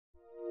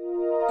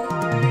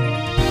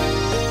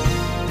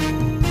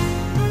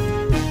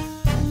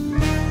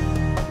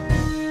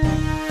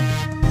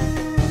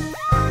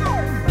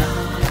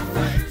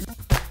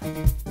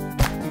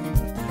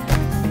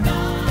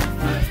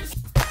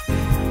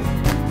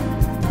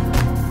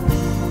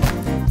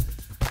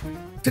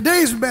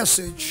Today's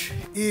message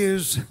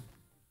is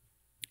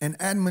an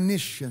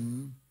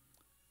admonition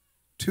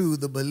to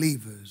the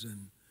believers.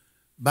 And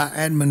by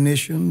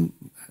admonition,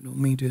 I don't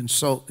mean to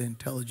insult the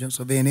intelligence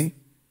of any.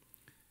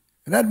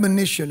 An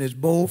admonition is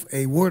both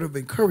a word of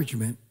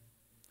encouragement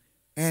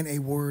and a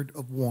word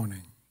of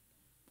warning,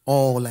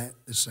 all at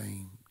the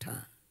same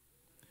time.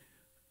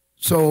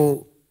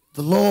 So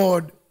the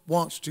Lord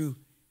wants to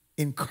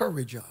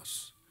encourage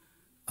us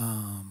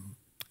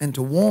and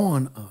to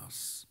warn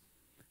us.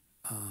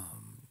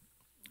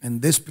 And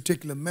this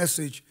particular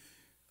message,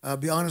 I'll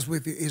be honest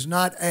with you, is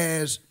not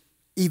as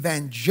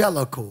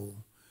evangelical,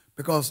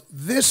 because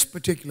this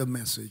particular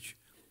message,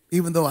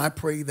 even though I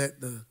pray that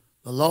the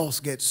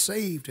lost get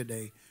saved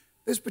today,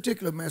 this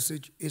particular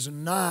message is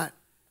not,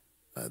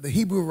 the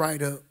Hebrew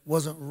writer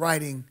wasn't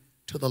writing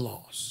to the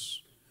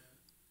lost.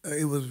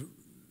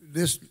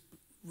 This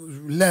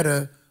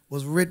letter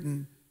was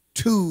written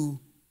to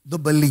the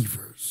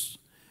believers.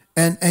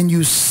 And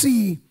you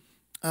see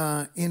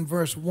in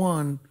verse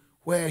 1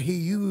 where he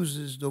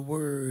uses the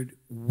word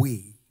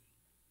we.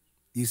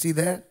 You see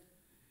that? It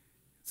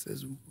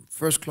says,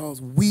 first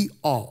clause, we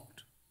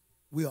ought.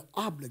 We are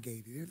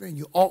obligated. Everything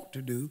you ought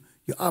to do,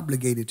 you're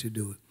obligated to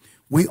do it.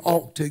 We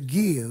ought to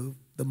give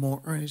the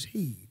more earnest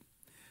heed.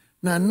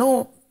 Now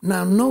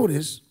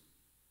notice,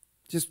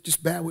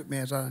 just bear with me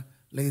as I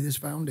lay this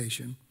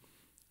foundation.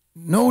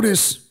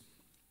 Notice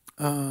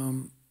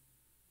that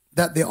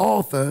the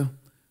author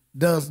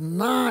does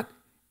not,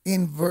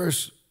 in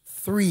verse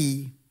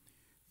 3,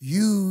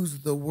 use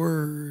the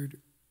word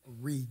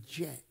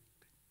reject,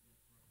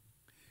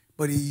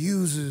 but he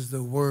uses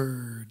the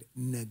word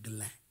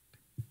neglect.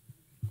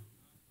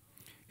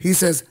 He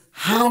says,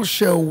 how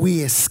shall we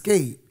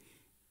escape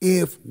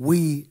if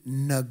we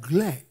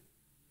neglect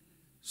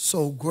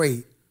so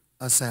great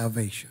a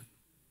salvation?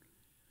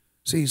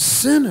 See,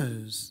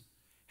 sinners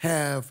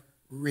have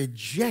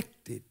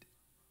rejected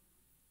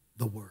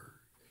the word.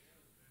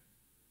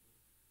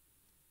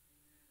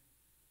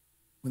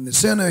 When the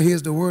sinner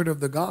hears the word of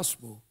the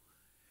gospel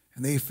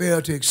and they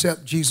fail to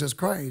accept Jesus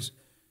Christ,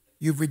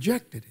 you've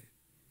rejected it.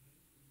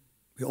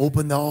 We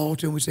open the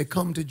altar and we say,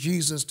 come to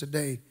Jesus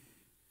today.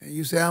 And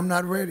you say, I'm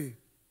not ready.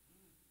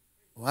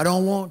 Or I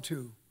don't want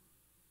to.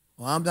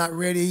 Or I'm not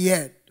ready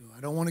yet. Or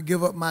I don't want to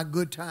give up my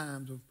good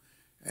times.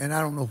 And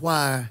I don't know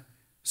why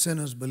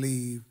sinners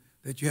believe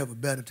that you have a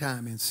better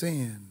time in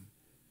sin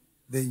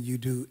than you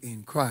do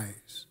in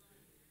Christ.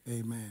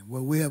 Amen.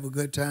 Well, we have a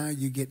good time.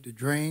 You get to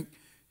drink.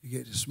 You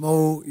get to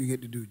smoke, you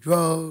get to do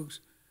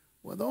drugs.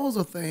 Well, those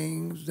are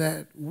things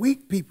that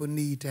weak people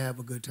need to have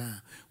a good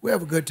time. We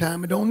have a good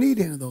time and don't need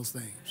any of those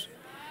things.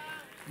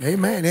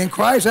 Amen. In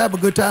Christ, have a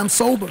good time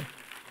sober.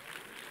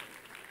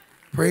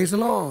 Praise the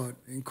Lord.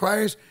 In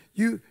Christ,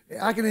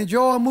 I can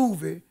enjoy a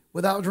movie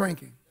without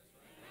drinking.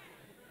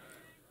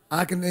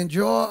 I can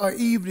enjoy an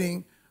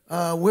evening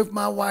with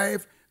my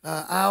wife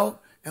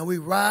out, and we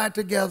ride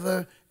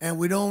together, and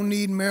we don't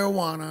need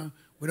marijuana.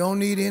 We don't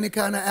need any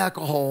kind of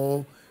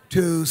alcohol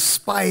to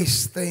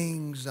spice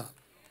things up.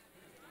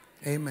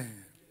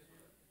 Amen.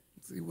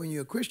 See, when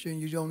you're a Christian,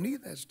 you don't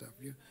need that stuff.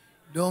 You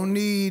don't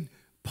need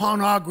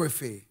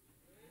pornography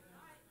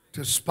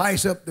to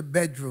spice up the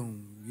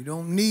bedroom. You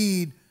don't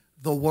need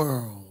the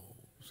world.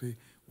 See,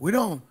 we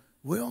don't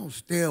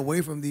stay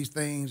away from these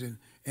things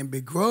and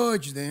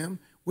begrudge them.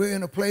 We're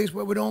in a place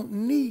where we don't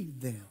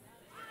need them.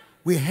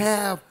 We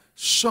have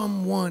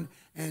someone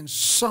and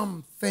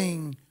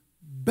something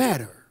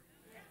better.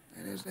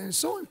 And it's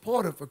so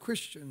important for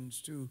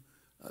Christians to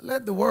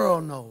let the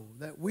world know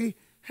that we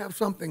have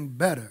something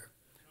better.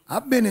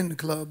 I've been in the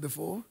club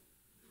before.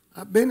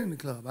 I've been in the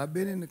club.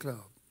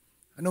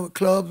 I know what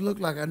clubs look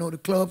like. I know what the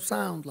club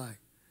sounds like.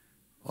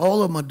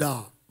 All of them are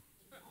dark.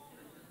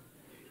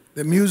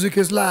 The music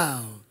is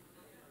loud.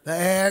 The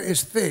air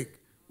is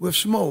thick with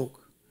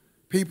smoke.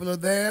 People are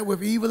there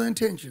with evil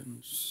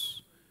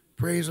intentions.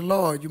 Praise the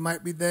Lord. You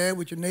might be there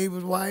with your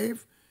neighbor's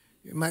wife.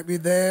 You might be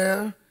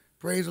there,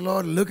 praise the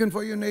Lord, looking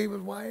for your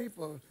neighbor's wife,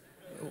 or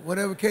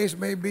whatever case it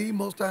may be.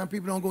 Most times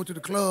people don't go to the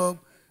club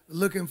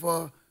looking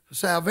for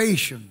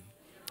salvation,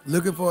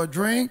 looking for a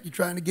drink. You're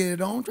trying to get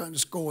it on, trying to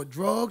score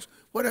drugs,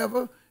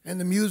 whatever, and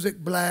the music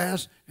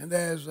blasts, and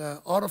there's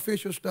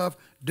artificial stuff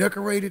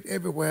decorated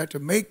everywhere to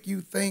make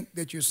you think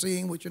that you're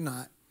seeing what you're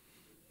not,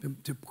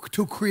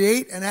 to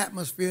create an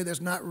atmosphere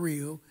that's not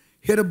real.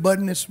 Hit a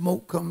button and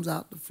smoke comes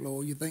out the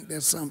floor. You think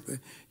there's something.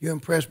 You're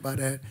impressed by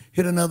that.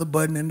 Hit another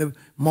button and the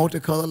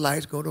multicolored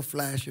lights go to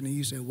flashing, and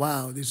you say,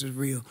 wow, this is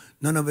real.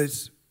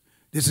 This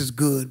is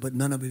good, but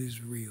none of it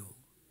is real.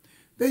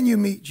 Then you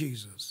meet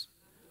Jesus.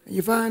 And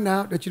you find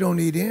out that you don't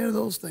need any of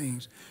those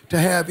things to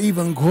have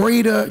even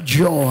greater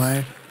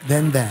joy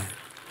than that.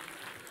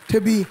 To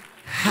be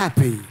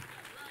happy.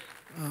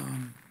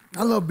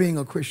 I love being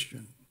a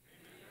Christian.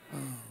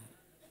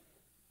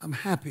 I'm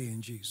happy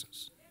in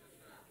Jesus.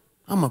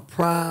 I'm a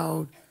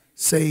proud,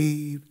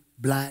 saved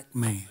black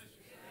man.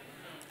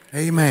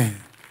 Amen.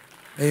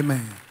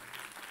 Amen.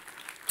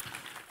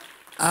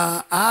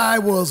 I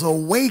was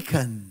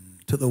awakened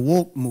to the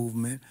woke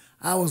movement.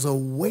 I was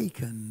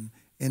awakened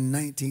in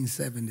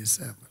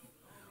 1977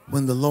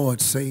 when the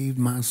Lord saved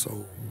my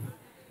soul.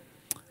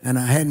 And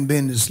I hadn't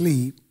been to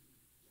sleep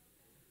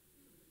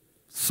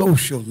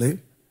socially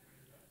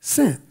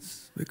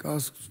since,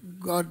 because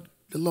God,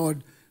 the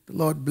Lord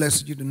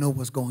blesses you to know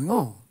what's going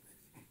on,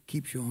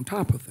 keeps you on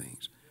top of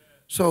things.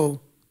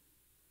 So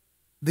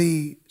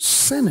the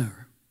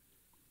sinner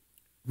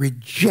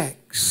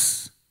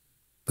rejects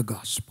the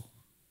gospel.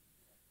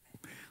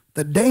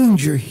 The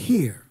danger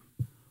here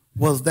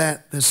was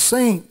that the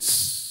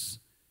saints,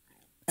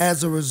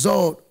 as a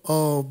result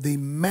of the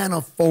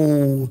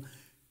manifold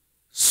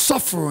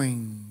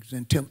sufferings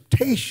and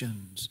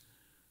temptations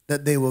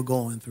that they were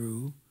going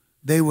through,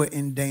 they were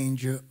in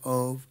danger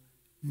of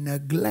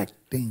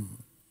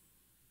neglecting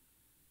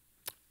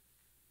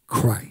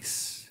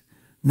Christ,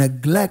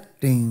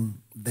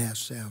 neglecting their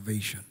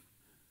salvation.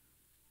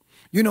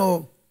 You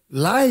know,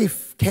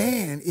 life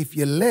can, if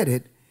you let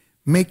it,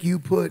 make you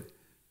put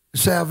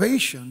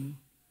salvation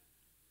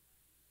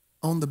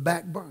on the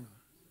back burner.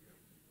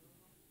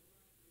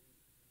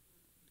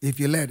 If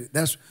you let it.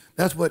 That's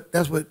what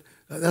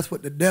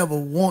the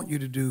devil wants you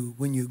to do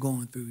when you're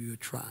going through your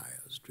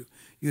trials.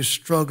 You're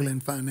struggling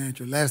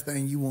financially. Last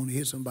thing you want to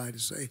hear somebody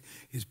say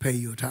is pay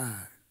your tithe.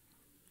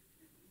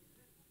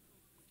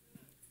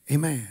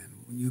 Amen.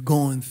 When you're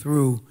going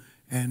through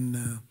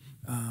and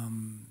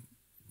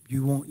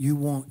you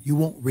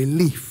want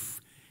relief,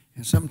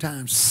 and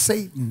sometimes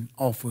Satan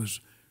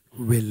offers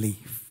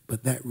relief,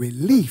 but that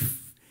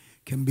relief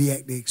can be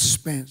at the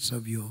expense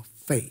of your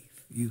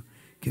faith. You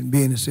can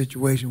be in a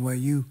situation where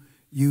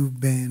you've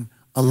been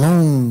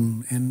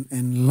alone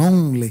and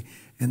lonely,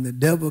 and the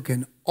devil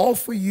can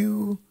offer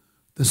you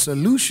the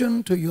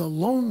solution to your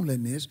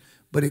loneliness,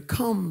 but it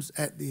comes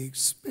at the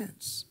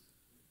expense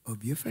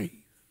of your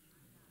faith.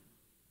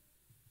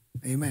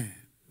 Amen.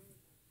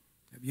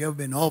 Have you ever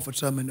been offered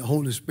something and the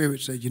Holy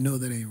Spirit said, you know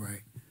that ain't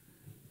right?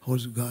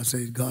 God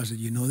said,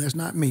 you know that's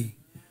not me.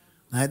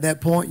 Now, at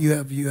that point, you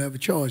have a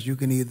choice. You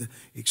can either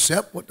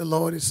accept what the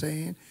Lord is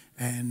saying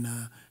and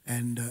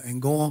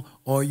go on,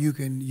 or you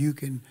can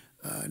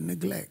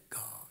neglect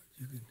God.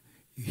 You can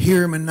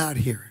hear him and not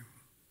hear him.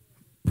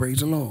 Praise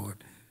the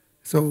Lord.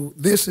 So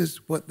this is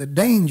what the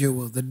danger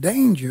was. The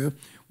danger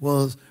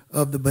was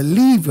of the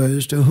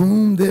believers to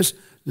whom this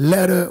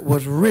letter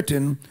was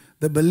written,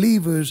 the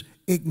believers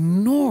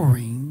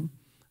ignoring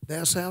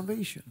their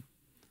salvation.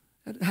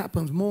 That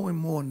happens more and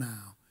more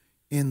now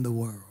in the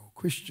world.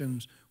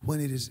 Christians,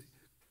 when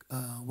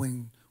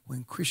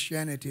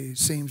Christianity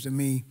seems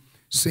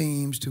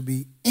to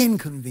be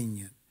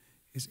inconvenient,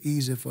 it's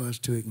easy for us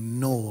to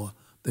ignore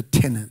the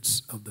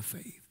tenets of the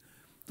faith.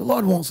 The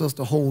Lord wants us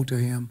to hold to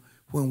him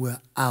when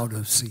we're out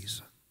of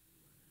season.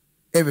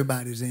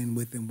 Everybody's in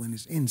with him when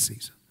it's in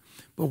season.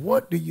 But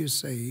what do you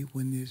say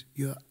when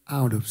you're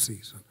out of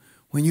season?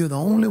 When you're the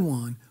only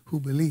one who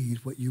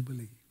believes what you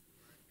believe.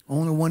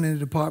 Only one in the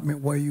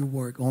department where you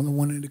work. Only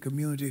one in the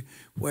community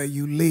where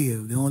you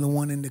live. The only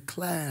one in the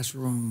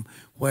classroom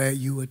where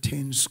you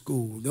attend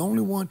school. The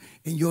only one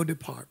in your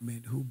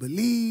department who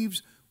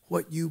believes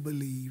what you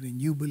believe,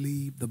 and you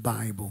believe the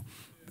Bible.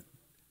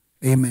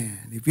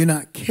 Amen. If you're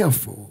not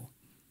careful,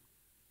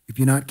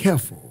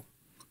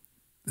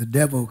 the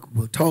devil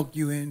will talk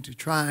you into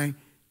trying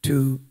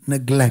to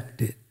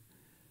neglect it.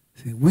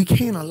 See, we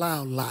can't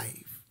allow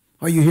life.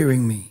 Are you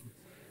hearing me?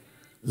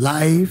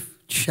 Life,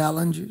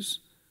 challenges.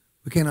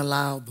 We can't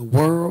allow the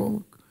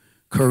world,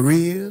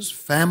 careers,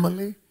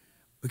 family.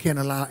 We can't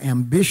allow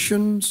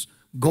ambitions,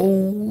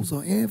 goals,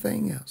 or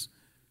anything else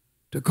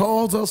to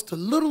cause us to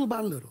little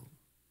by little,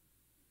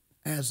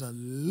 as a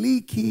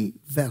leaky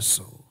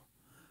vessel,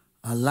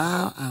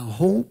 allow our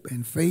hope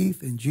and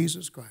faith in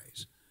Jesus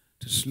Christ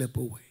to slip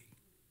away.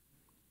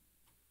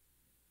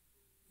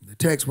 The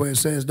text where it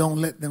says, don't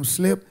let them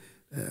slip,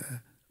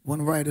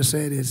 one writer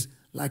said it's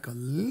like a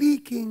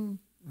leaking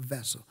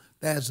vessel.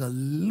 There's a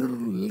little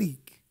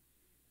leak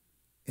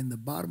in the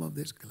bottom of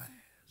this glass,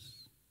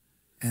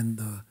 and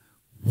the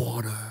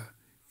water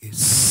is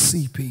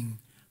seeping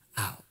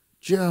out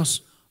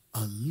just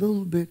a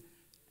little bit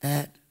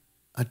at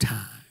a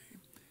time.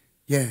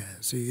 Yeah,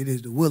 see, it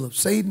is the will of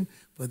Satan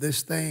for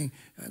this thing,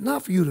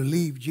 not for you to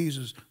leave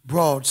Jesus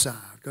broadside,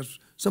 because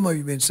some of you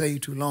have been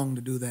saved too long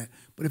to do that.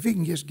 But if he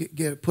can just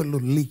put a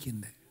little leak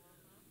in there,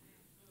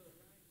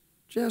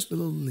 just a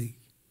little leak.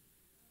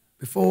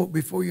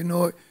 Before you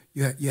know it,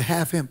 you're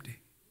half empty.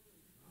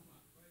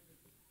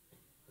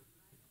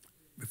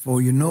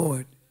 Before you know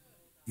it,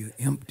 you're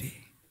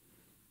empty.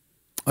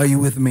 Are you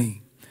with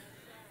me?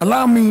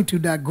 Allow me to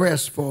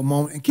digress for a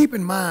moment, and keep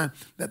in mind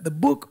that the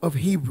book of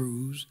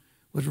Hebrews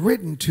was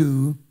written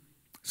to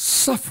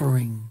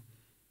suffering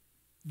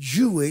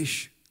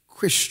Jewish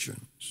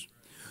Christians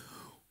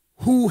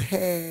who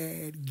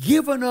had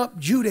given up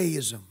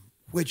Judaism,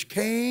 which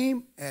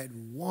came at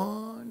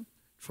one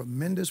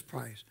tremendous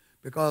price.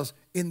 Because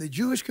in the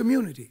Jewish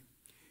community,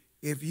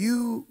 if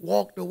you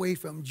walked away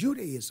from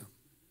Judaism,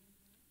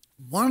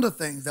 one of the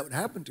things that would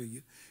happen to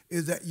you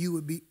is that you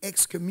would be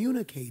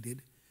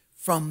excommunicated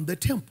from the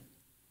temple.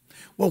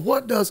 Well,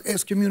 what does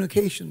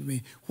excommunication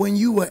mean? When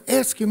you were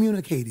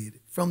excommunicated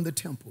from the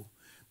temple,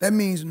 that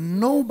means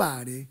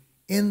nobody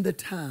in the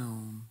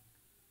town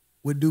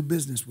would do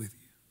business with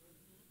you.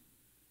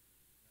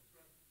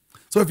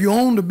 So if you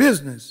own the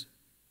business,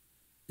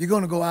 you're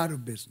going to go out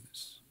of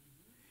business.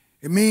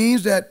 It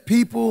means that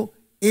people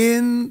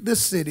in the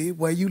city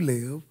where you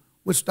live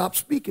would stop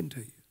speaking to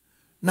you.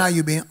 Now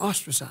you're being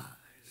ostracized.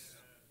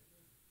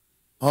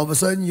 All of a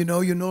sudden, you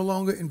know, you're no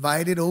longer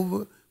invited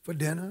over for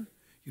dinner.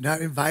 You're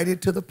not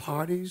invited to the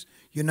parties.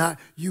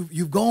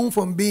 You've gone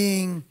from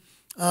being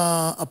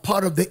a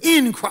part of the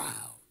in crowd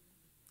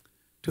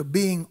to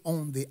being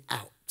on the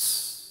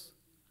outs.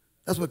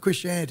 That's what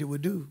Christianity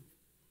would do.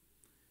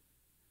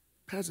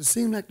 Pastor, it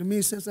seemed like to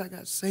me since I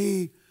got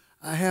saved,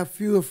 I have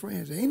fewer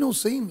friends. It ain't no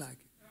seem like it.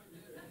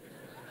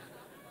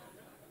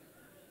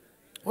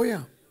 Oh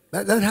yeah,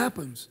 that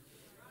happens.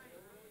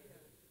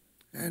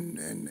 And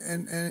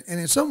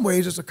in some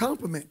ways, it's a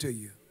compliment to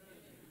you.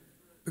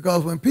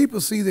 Because when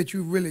people see that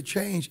you really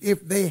changed,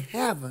 if they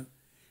haven't,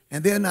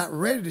 and they're not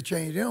ready to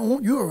change, they don't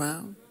want you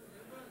around.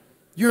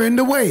 You're in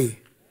the way.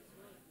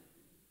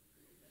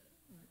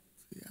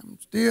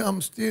 See,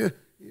 I'm still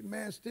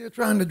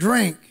trying to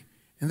drink,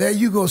 and there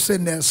you go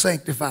sitting there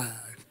sanctified.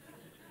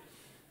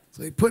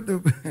 So they put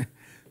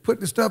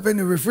the stuff in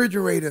the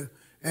refrigerator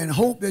and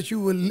hope that you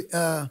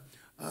will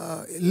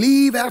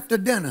leave after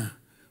dinner.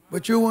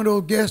 But you're one of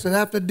those guests that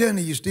after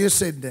dinner you're still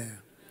sitting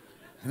there.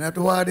 And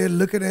after a while they're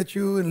looking at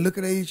you and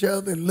looking at each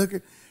other and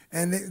looking,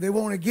 and they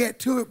want to get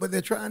to it, but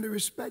they're trying to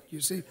respect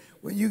you. See,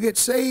 when you get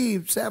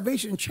saved,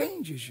 salvation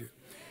changes you.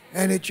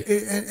 And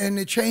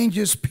it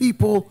changes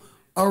people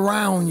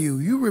around you.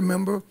 You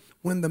remember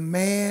when the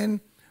man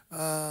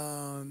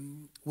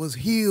was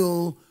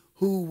healed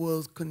who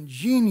was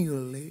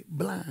congenially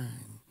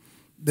blind.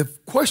 The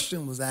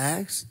question was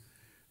asked,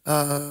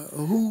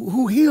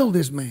 who healed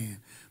this man?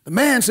 The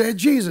man said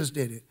Jesus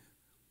did it.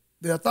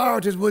 The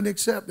authorities wouldn't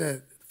accept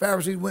that. The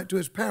Pharisees went to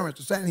his parents.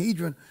 The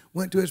Sanhedrin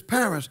went to his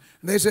parents.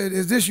 And they said,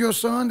 is this your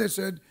son? They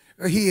said,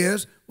 he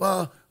is.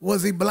 Well,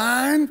 was he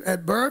blind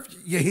at birth?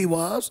 Yeah, he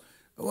was.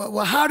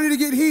 Well, how did he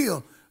get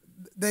healed?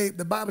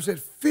 The Bible said,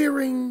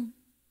 fearing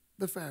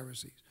the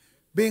Pharisees,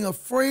 being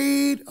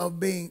afraid of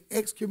being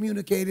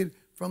excommunicated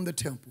from the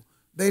temple.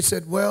 They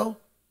said, well,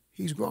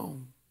 he's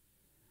grown.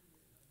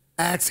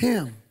 Ask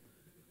him.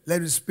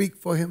 Let him speak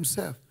for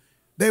himself.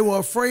 They were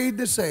afraid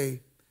to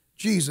say,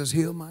 Jesus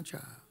healed my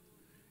child,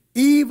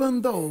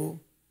 even though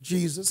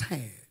Jesus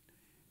had.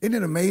 Isn't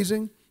it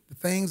amazing, the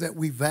things that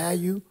we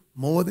value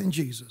more than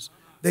Jesus?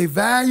 They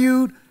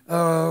valued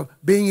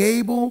being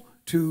able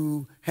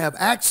to have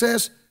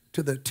access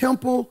to the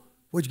temple,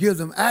 which gives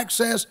them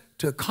access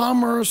to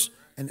commerce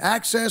and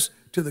access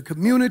to the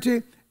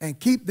community and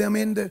keep them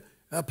in the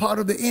part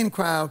of the in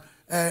crowd.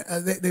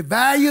 They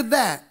valued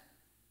that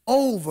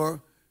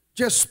over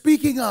just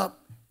speaking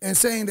up and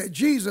saying that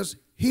Jesus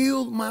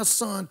healed my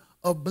son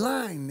of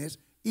blindness,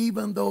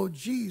 even though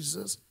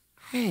Jesus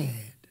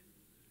had.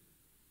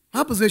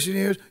 My position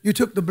is, you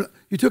took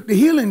the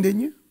healing,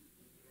 didn't you?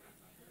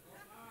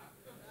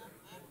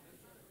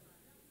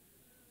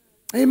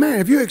 Amen.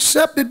 If you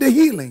accepted the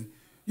healing,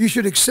 you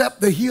should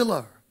accept the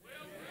healer.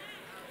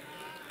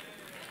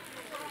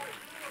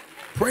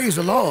 Praise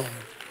the Lord.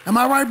 Am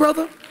I right,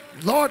 brother?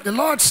 The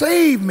Lord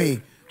saved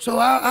me. So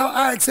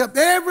I accept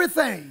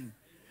everything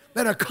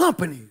that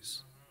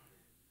accompanies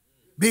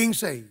being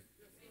saved.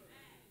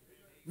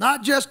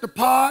 Not just the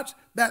parts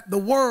that the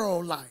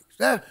world likes.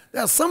 There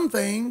are some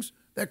things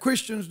that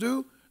Christians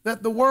do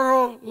that the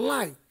world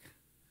like.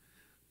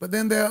 But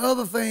then there are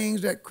other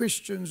things that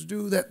Christians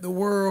do that the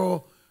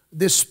world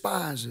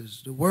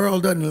despises. The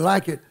world doesn't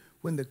like it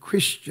when the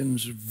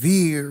Christians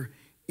veer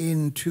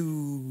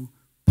into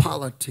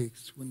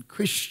politics, when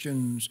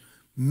Christians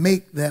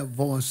make their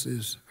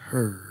voices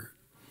heard,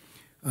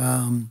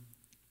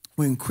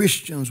 when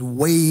Christians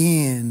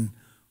weigh in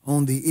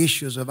on the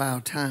issues of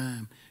our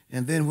time.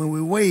 And then when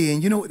we weigh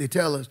in, you know what they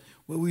tell us?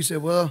 Well, we say,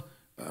 well,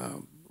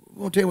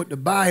 we'll tell you what the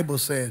Bible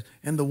says.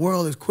 And the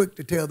world is quick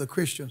to tell the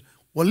Christians,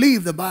 well,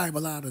 leave the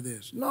Bible out of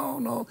this.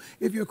 No.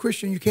 If you're a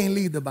Christian, you can't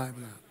leave the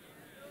Bible out.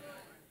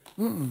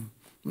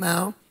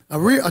 Now,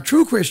 a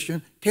true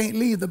Christian can't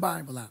leave the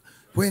Bible out.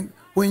 When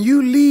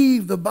you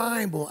leave the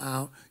Bible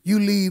out, you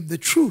leave the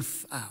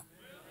truth out.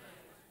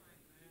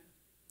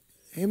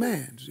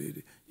 Amen.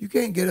 You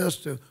can't get us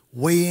to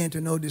weigh into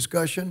no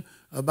discussion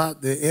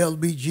about the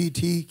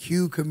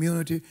LGBTQ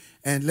community,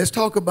 and let's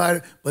talk about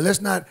it, but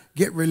let's not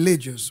get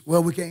religious.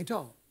 Well, we can't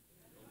talk.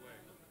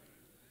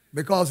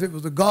 Because it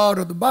was the God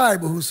of the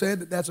Bible who said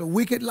that that's a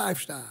wicked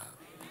lifestyle.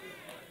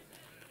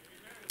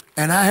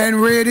 And I hadn't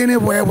read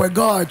anywhere where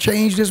God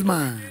changed his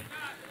mind.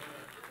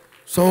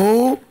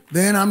 So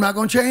then I'm not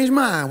going to change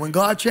mine. When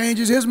God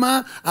changes his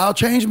mind, I'll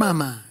change my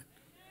mind.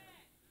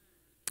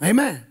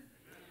 Amen.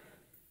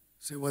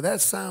 Say, well, that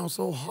sounds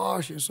so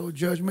harsh and so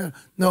judgmental.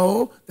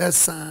 No, that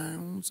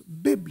sounds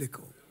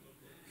biblical.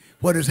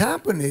 What has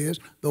happened is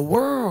the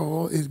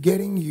world is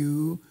getting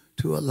you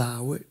to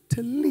allow it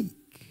to leak.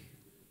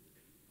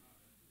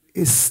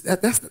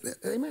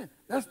 Amen.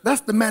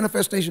 That's the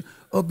manifestation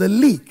of the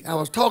leak. I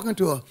was talking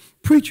to a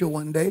preacher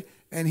one day,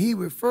 and he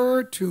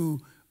referred to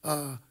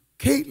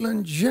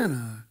Caitlyn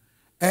Jenner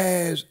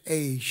as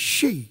a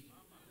she.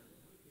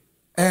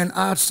 And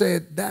I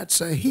said,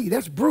 that's a he.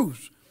 That's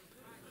Bruce.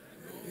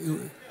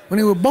 When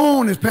he was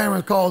born, his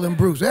parents called him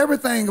Bruce.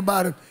 Everything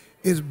about him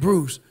is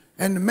Bruce.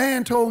 And the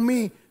man told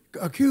me,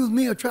 accused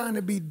me of trying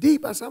to be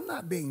deep. I said, I'm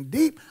not being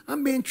deep.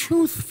 I'm being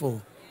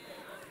truthful.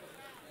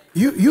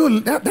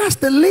 That's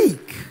the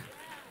leak.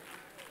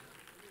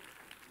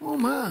 Oh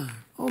my,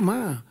 oh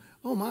my,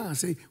 oh my.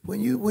 See,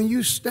 when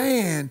you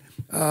stand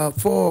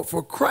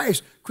for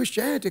Christ,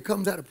 Christianity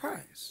comes at a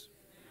price.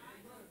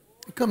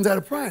 It comes at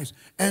a price.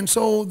 And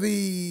so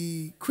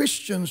the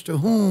Christians to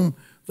whom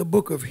the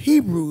book of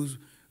Hebrews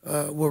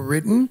were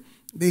written,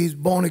 these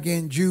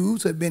born-again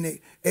Jews had been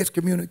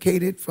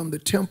excommunicated from the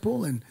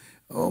temple, and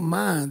oh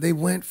my, they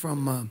went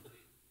from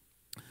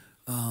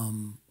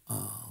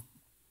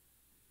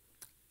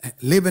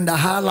living the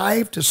high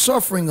life to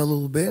suffering a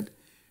little bit.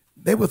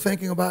 They were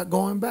thinking about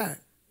going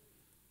back.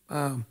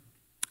 I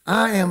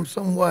am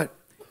somewhat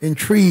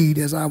intrigued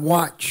as I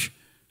watch,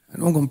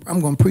 and I'm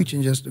going to preach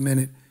in just a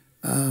minute,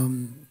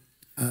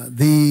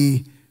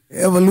 the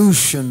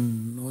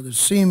evolution or the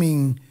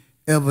seeming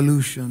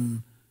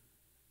evolution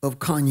of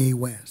Kanye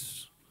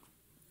West.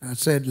 I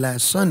said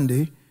last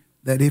Sunday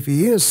that if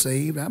he is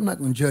saved, I'm not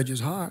going to judge his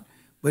heart,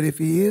 but if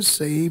he is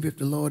saved, if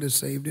the Lord has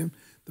saved him,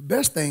 the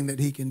best thing that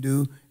he can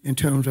do in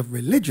terms of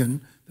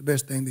religion, the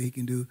best thing that he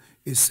can do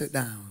is sit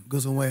down, go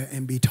somewhere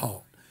and be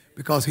taught,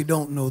 because he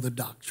don't know the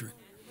doctrine.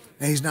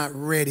 And he's not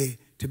ready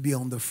to be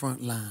on the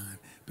front line,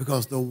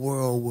 because the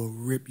world will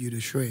rip you to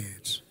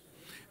shreds.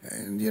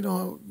 And, you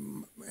know,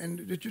 and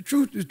the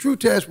true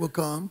test will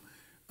come.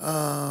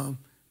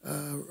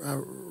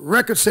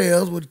 Record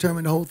sales will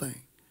determine the whole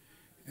thing.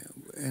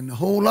 And a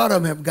whole lot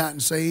of them have gotten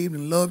saved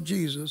and loved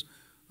Jesus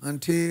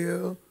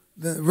until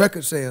the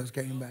record sales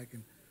came back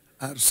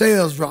and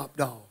sales dropped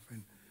off.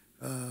 And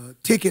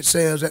ticket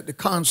sales at the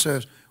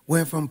concerts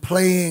went from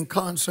playing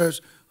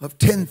concerts of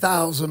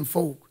 10,000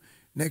 folk.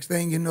 Next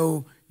thing you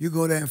know, you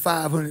go there and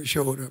 500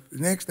 showed up. The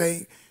next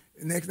thing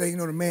you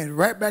know, the man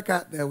right back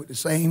out there with the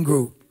same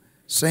group,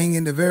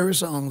 singing the very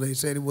song they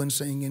said he wouldn't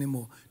sing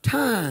anymore.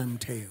 Time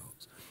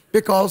tells,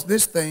 because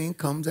this thing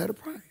comes at a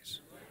price.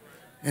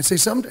 And see,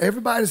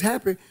 everybody's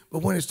happy,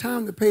 but when it's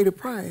time to pay the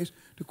price,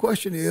 the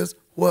question is,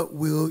 what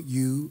will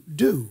you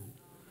do?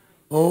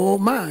 Oh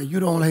my, you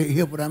don't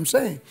hear what I'm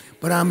saying,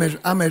 but I'm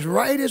as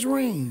right as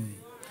rain.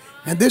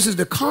 And this is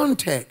the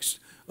context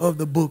of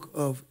the book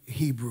of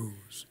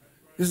Hebrews.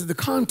 This is the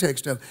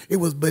context of it.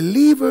 Was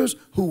believers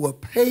who were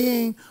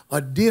paying a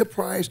dear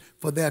price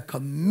for their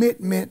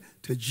commitment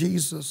to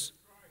Jesus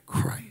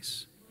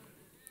Christ.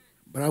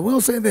 But I will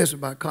say this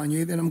about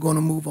Kanye, then I'm going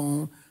to move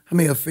on. I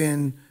may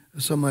offend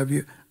some of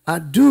you. I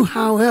do,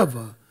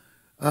 however,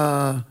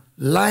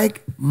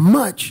 like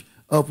much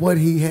of what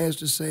he has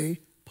to say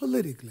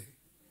politically.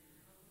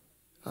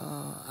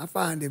 I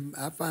find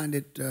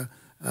it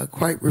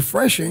quite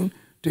refreshing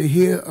to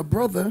hear a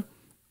brother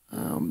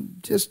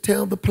just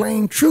tell the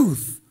plain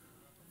truth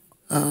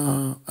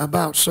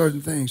about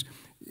certain things.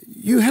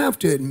 You have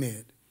to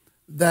admit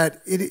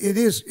that it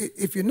is,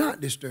 if you're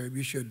not disturbed,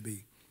 you should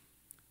be.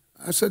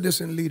 I said this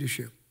in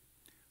leadership.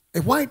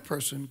 A white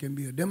person can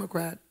be a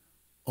Democrat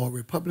or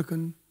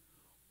Republican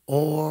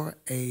or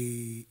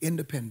a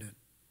independent,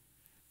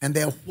 and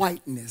their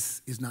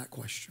whiteness is not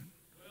questioned.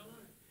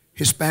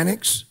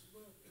 Hispanics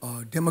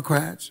are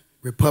Democrats,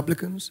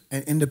 Republicans,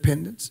 and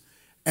independents,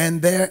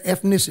 and their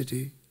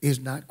ethnicity is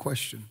not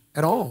questioned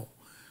at all.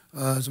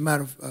 As a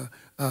matter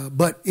of,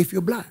 but if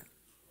you're black,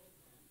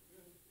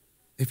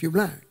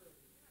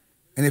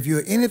 and if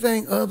you're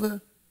anything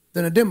other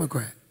than a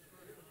Democrat,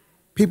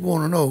 people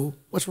want to know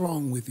what's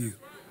wrong with you.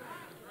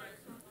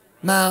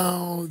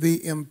 Now,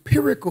 the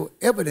empirical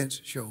evidence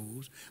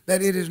shows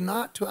that it is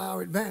not to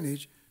our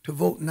advantage to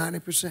vote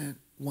 90%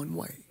 one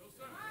way.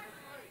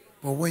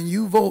 But when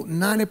you vote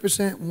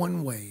 90%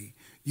 one way,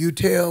 you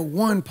tell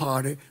one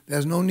party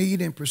there's no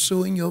need in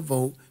pursuing your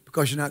vote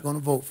because you're not going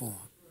to vote for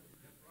them.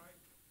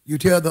 You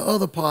tell the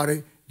other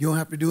party you don't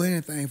have to do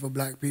anything for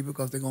black people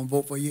because they're going to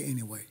vote for you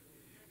anyway.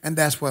 And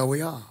that's where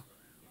we are.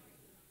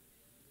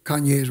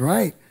 Kanye is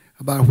right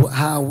about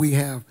how we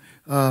have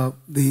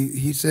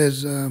he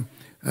says,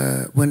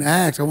 when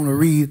asked, I want to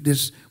read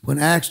this, when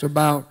asked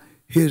about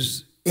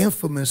his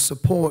infamous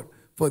support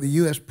for the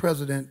U.S.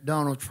 President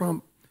Donald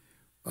Trump,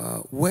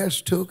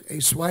 West took a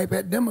swipe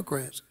at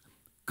Democrats,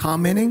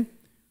 commenting,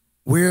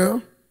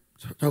 we're,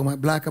 talking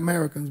about black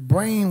Americans,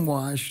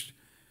 brainwashed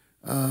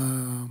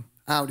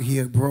out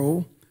here,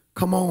 bro.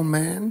 Come on,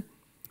 man.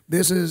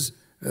 This is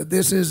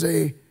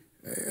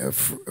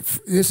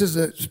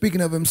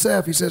speaking of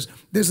himself, he says,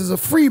 this is a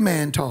free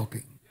man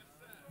talking.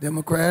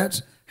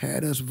 Democrats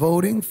had us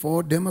voting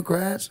for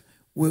Democrats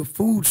with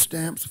food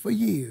stamps for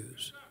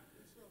years.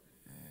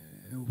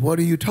 What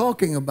are you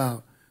talking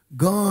about?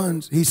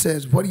 Guns, he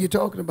says, what are you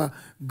talking about?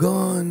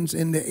 Guns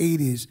in the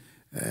 80s,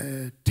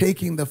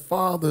 taking the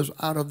fathers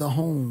out of the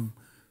home.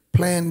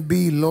 Plan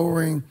B,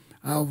 lowering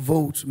our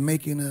votes,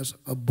 making us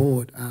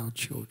abort our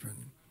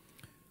children.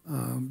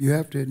 You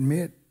have to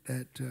admit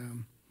that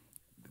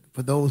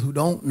for those who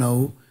don't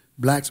know,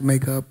 blacks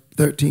make up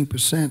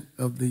 13%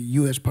 of the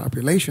U.S.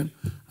 population.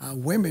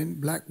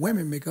 Black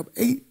women make up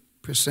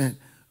 8%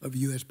 of the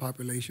U.S.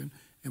 population,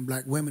 and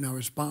black women are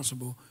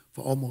responsible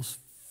for almost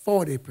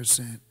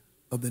 40%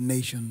 of the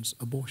nation's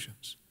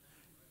abortions.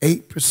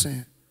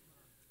 8%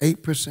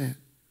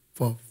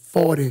 for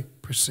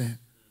 40%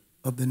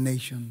 of the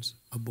nation's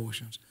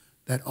abortions.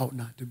 That ought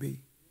not to be.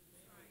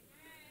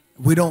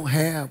 We do not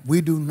have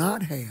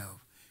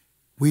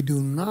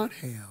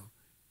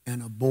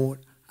an abort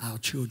our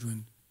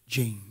children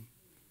gene.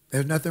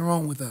 There's nothing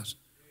wrong with us.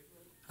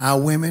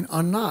 Our women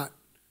are not.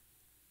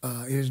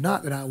 It is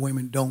not that our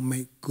women don't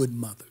make good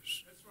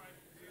mothers.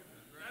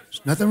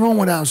 There's nothing wrong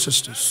with our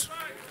sisters.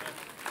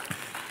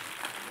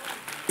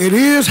 It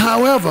is,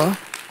 however,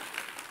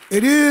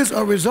 it is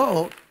a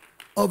result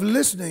of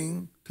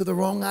listening to the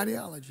wrong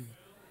ideology.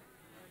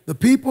 The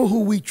people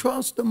who we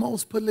trust the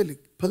most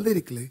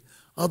politically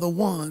are the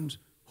ones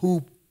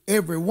who,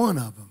 every one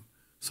of them,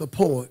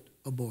 support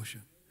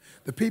abortion.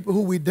 The people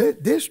who we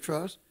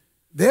distrust,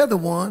 they're the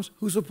ones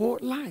who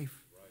support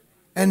life.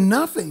 And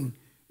nothing,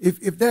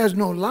 if there's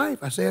no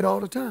life, I say it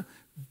all the time.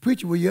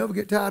 Preacher, will you ever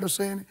get tired of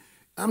saying it?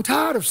 I'm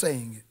tired of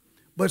saying it.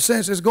 But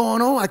since it's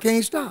going on, I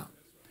can't stop.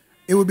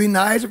 It would be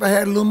nice if I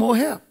had a little more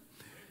help.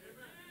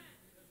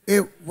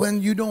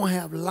 When you don't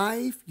have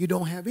life, you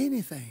don't have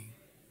anything.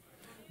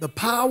 The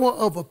power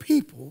of a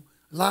people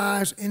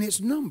lies in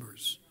its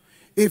numbers.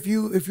 If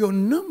your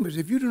numbers,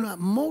 if you do not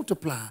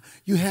multiply,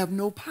 you have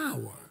no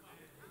power.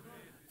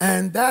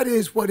 And that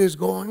is what is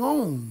going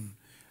on.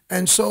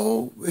 And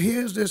so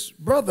here's this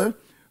brother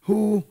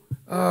who,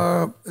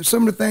 some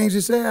of the things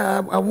he said,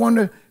 I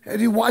wonder, had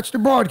he watched the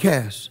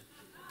broadcast?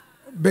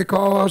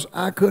 Because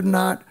I couldn't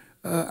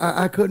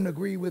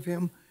agree with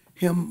him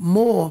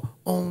more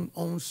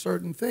on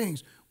certain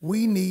things.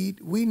 We need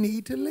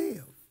to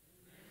live.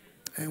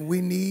 And we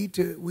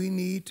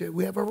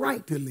have a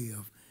right to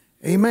live.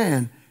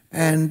 Amen.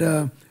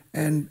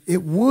 And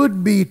it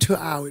would be to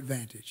our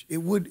advantage. It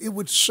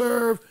would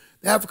serve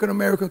the African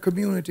American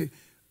community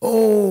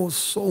oh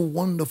so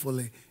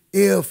wonderfully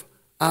if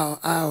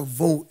our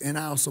vote and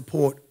our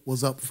support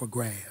was up for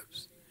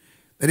grabs.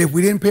 That if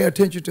we didn't pay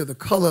attention to the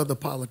color of the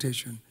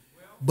politician,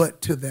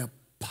 but to their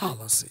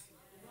policy.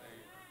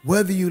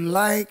 Whether you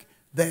like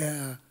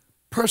their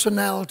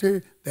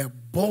personality, their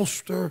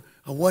bolster,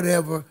 or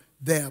whatever,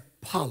 their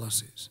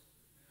policies.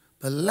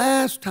 The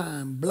last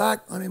time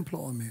black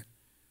unemployment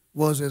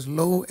was as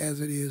low as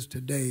it is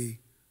today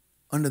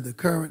under the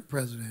current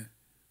president,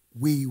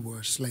 we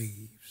were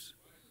slaves.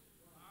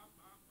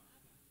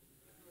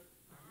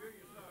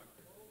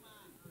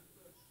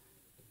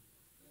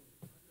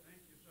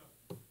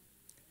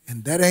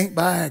 And that ain't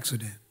by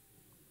accident.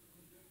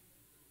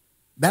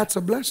 That's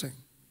a blessing.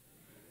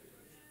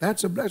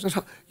 That's a blessing.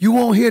 You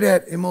won't hear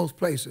that in most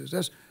places.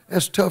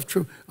 That's tough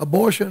truth.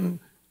 Abortion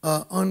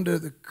under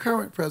the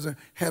current president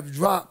have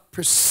dropped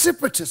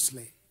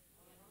precipitously.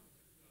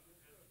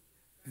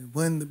 And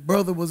when the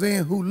brother was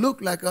in who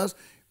looked like us,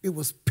 it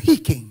was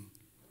peaking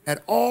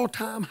at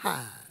all-time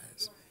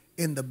highs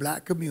in the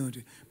black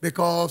community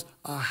because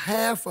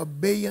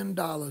 $500 million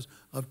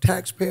of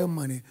taxpayer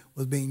money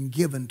was being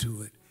given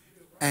to it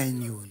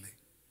annually.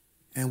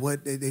 And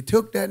what they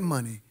took that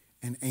money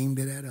and aimed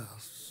it at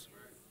us.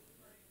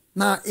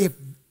 Now, if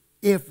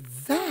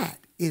that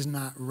is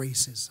not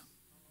racism,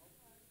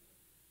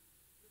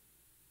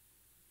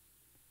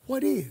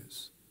 what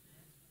is?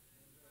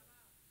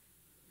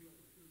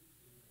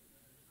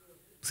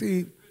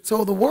 See,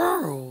 so the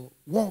world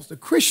wants the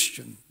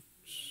Christians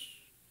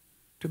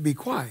to be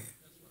quiet.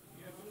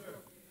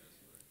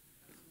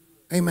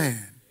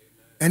 Amen.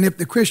 And if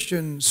the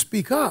Christians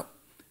speak up,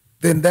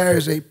 then there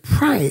is a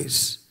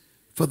price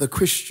for the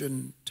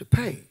Christian to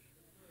pay.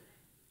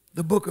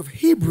 The book of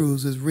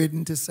Hebrews is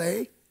written to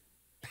say,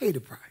 pay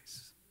the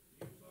price.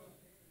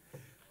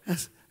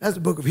 That's the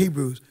book of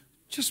Hebrews.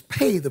 Just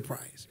pay the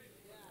price.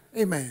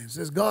 Amen. It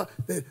says God,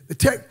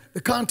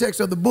 the context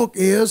of the book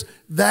is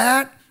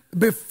that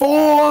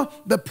before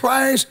the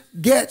price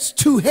gets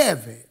too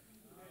heavy,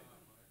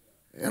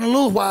 in a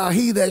little while,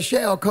 he that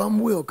shall come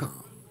will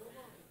come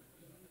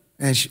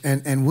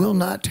and will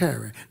not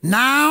tarry.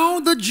 Now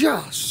the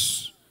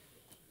just,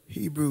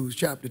 Hebrews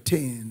chapter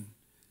 10,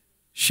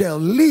 shall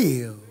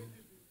live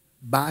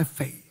by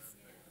faith.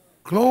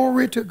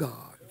 Glory to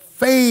God.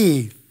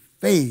 Faith.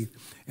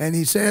 And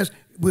he says,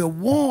 we're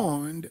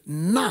warned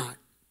not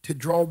to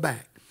draw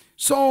back.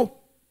 So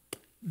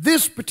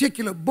this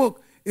particular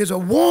book is a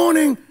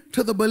warning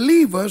to the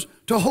believers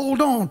to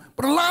hold on.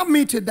 But allow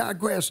me to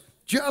digress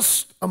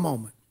just a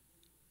moment.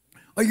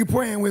 Are you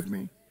praying with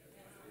me?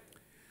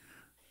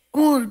 I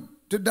want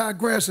to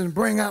digress and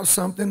bring out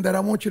something that I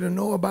want you to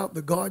know about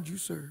the God you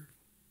serve.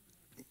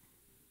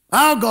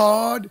 Our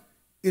God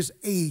is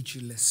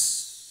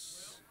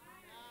ageless.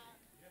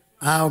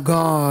 Our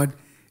God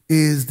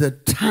is the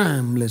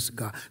timeless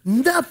God.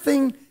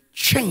 Nothing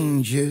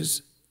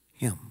changes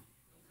him.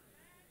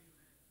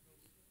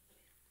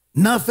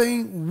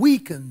 Nothing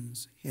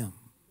weakens him.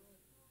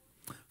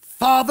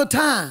 Father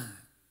Time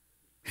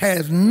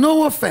has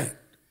no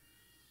effect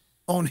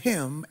on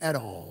him at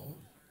all.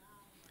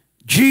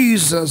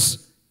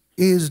 Jesus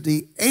is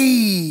the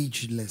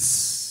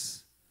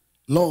ageless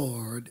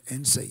Lord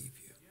and Savior.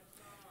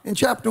 In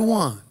chapter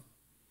 1,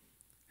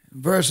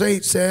 verse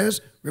 8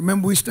 says,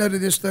 remember we studied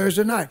this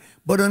Thursday night,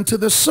 but unto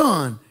the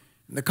Son,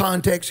 and the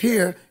context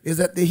here is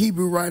that the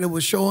Hebrew writer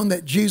was showing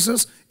that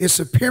Jesus is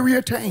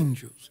superior to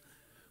angels.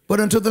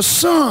 But unto the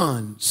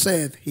Son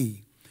saith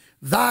he,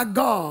 thy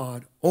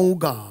God, O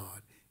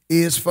God,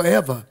 is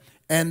forever,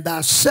 and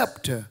thy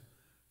scepter,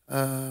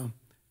 your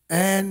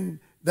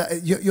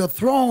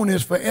throne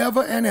is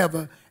forever and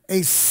ever.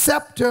 A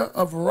scepter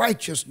of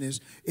righteousness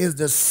is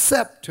the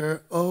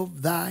scepter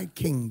of thy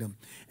kingdom.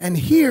 And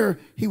here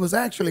he was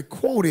actually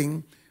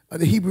quoting,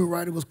 the Hebrew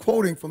writer was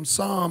quoting from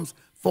Psalms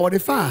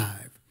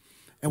 45,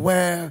 and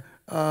where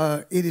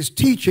it is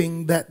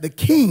teaching that the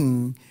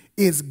king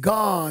is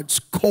God's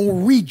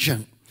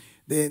co-regent.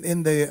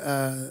 In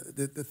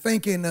the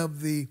thinking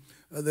of the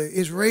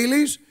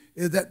Israelis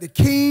is that the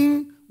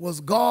king was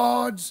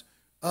God's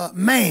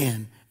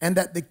man, and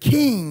that the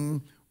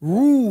king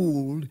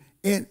ruled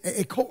in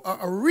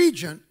a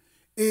regent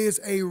is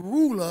a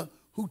ruler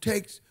who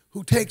takes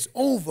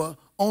over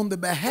on the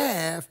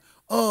behalf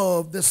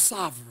of the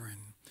sovereign.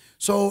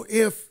 So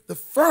if the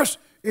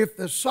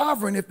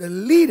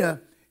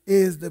leader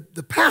is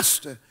the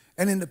pastor,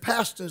 and in the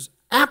pastor's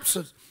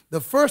absence, the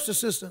first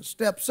assistant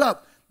steps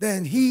up,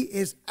 then he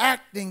is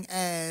acting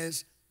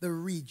as the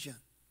regent.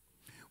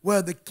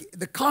 Well,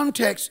 the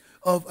context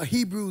of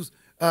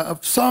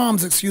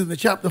Psalms,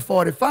 chapter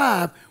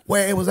 45,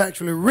 where it was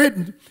actually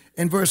written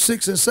in verse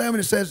 6 and 7,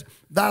 it says,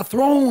 thy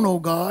throne, O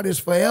God, is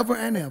forever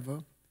and ever.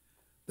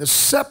 The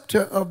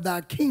scepter of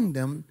thy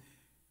kingdom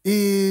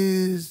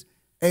is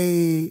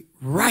a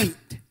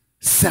right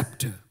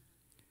scepter. It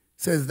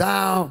says,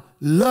 thou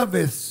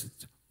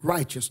lovest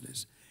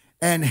righteousness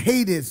and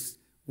hatest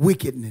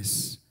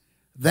wickedness.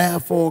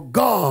 Therefore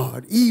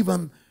God,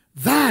 even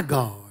thy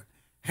God,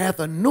 hath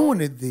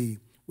anointed thee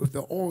with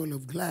the oil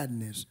of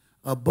gladness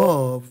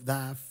above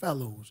thy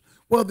fellows.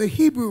 Well, the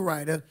Hebrew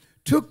writer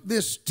took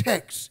this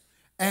text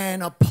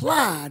and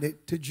applied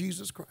it to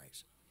Jesus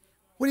Christ.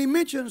 When he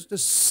mentions the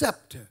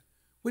scepter,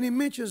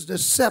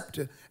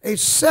 a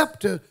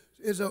scepter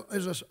is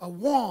a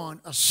wand,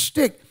 a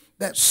stick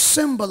that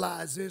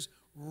symbolizes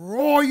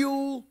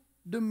royal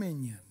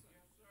dominion.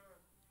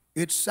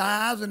 Its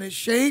size and its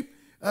shape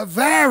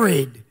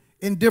varied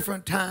in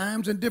different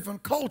times and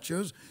different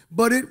cultures,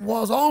 but it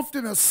was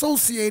often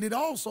associated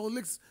also,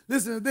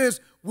 listen to this,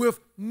 with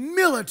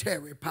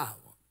military power.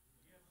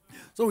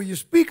 So when you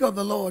speak of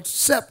the Lord's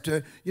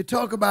scepter, you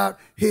talk about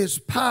his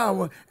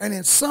power, and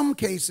in some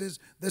cases,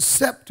 the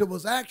scepter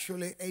was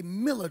actually a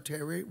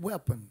military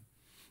weapon.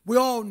 We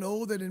all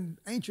know that in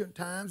ancient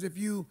times, if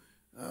you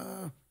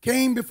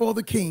came before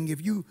the king,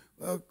 if you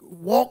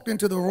walked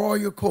into the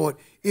royal court,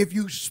 if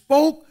you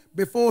spoke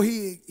before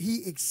he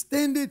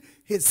extended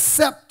his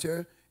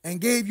scepter and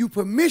gave you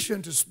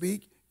permission to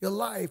speak, your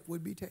life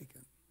would be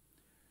taken.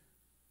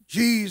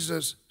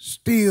 Jesus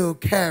still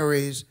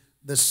carries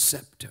the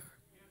scepter.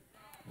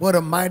 What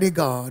a mighty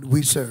God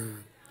we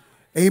serve.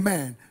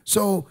 Amen.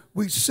 So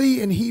we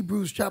see in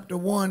Hebrews chapter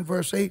 1,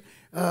 verse 8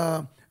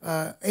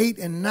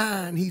 and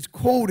 9, he's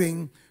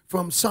quoting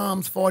from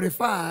Psalms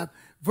 45.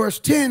 Verse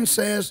 10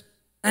 says,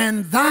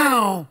 and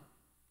thou,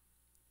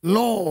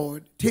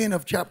 Lord, 10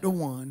 of chapter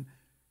 1,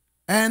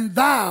 and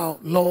thou,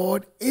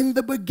 Lord, in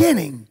the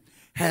beginning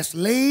hast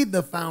laid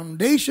the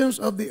foundations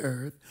of the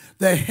earth.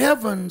 The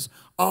heavens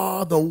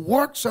are the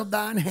works of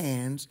thine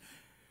hands.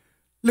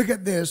 Look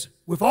at this.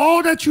 With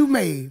all that you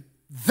made,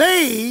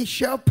 they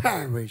shall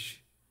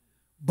perish,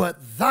 but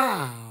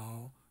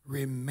thou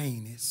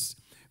remainest.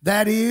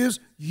 That is,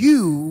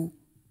 you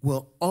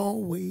will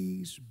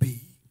always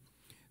be.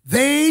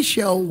 They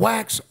shall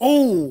wax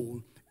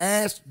old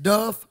as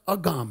doth a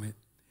garment,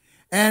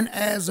 and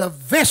as a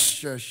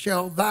vesture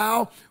shalt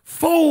thou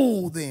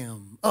fold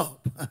them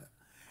up,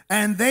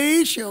 and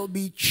they shall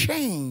be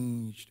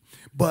changed,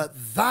 but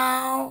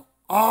thou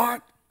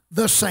art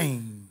the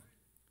same,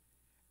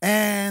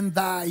 and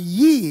thy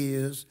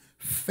years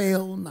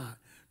fail not.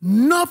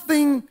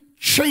 Nothing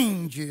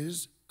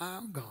changes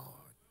our God.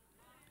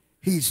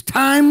 He's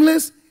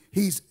timeless,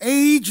 he's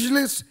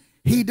ageless,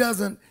 he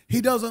doesn't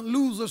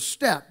lose a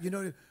step. You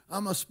know,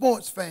 I'm a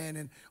sports fan,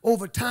 and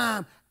over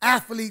time,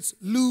 athletes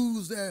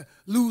lose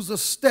a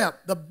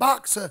step. The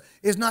boxer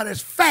is not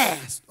as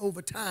fast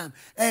over time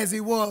as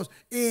he was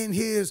in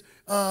his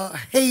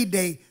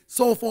heyday,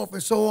 so forth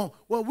and so on.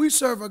 Well, we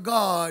serve a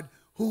God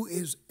who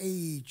is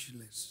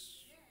ageless.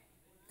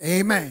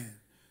 Amen.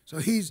 So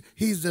he's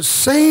the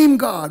same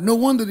God. No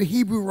wonder the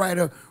Hebrew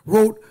writer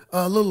wrote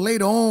a little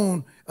later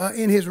on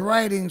in his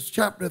writings,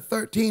 chapter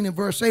 13 and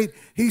verse 8,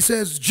 he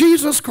says,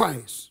 Jesus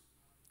Christ,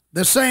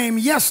 the same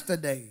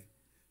yesterday,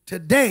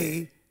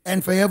 today,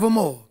 and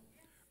forevermore.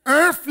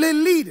 Earthly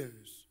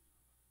leaders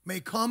may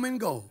come and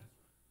go,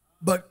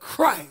 but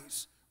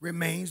Christ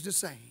remains the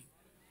same.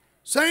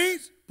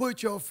 Saints,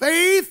 put your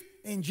faith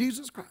in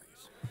Jesus Christ.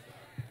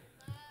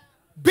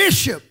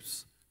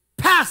 Bishops,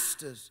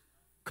 pastors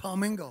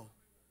come and go,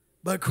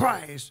 but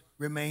Christ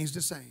remains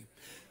the same.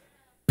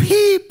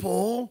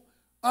 People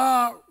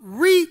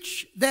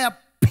reach their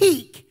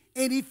peak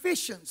in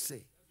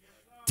efficiency.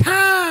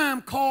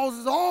 Time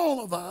causes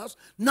all of us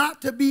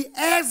not to be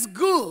as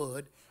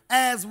good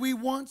as we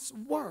once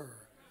were,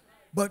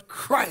 but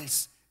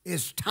Christ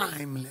is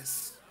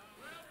timeless.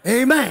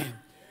 Amen.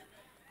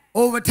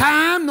 Over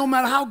time, no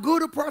matter how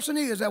good a person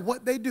is at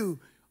what they do,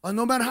 or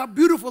no matter how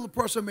beautiful a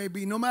person may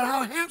be, no matter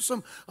how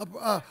handsome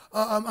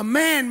a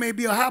man may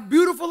be, or how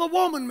beautiful a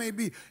woman may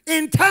be,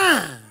 in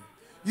time,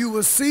 you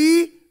will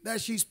see that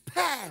she's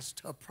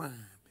past her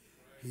prime.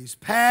 He's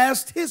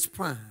past his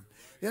prime.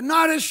 They're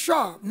not as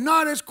sharp,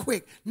 not as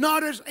quick,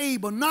 not as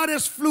able, not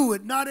as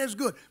fluid, not as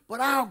good. But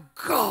our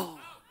God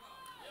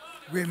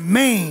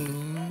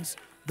remains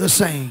the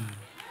same.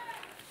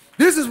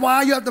 This is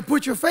why you have to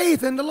put your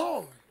faith in the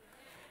Lord.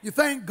 You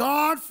thank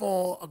God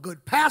for a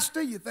good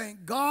pastor. You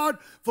thank God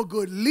for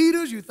good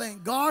leaders. You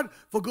thank God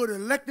for good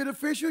elected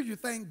officials. You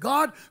thank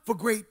God for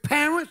great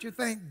parents. You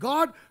thank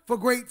God for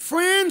great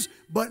friends.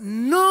 But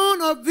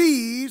none of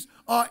these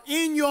are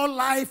in your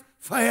life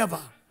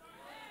forever.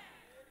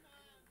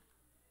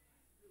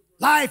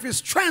 Life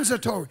is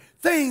transitory.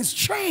 Things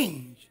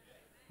change.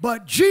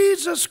 But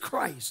Jesus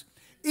Christ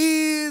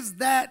is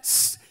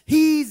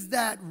he's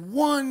that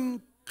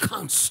one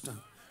constant.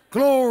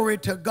 Glory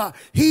to God.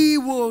 He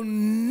will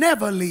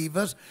never leave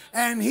us,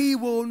 and he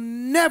will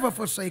never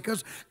forsake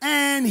us,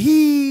 and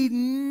he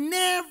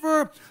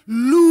never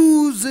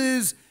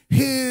loses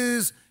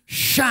his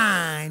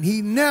shine.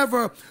 He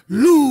never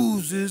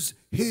loses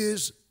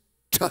his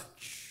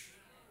touch.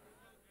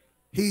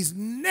 He's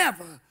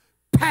never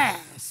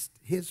past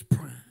his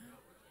prime.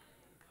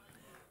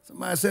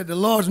 Somebody said the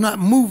Lord's not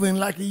moving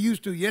like he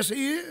used to. Yes,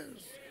 he is.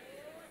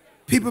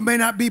 People may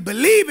not be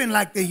believing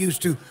like they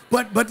used to,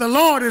 but the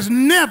Lord is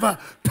never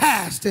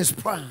past his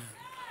prime.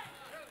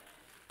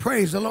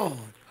 Praise the Lord.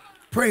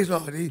 Praise the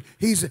Lord.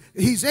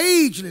 He's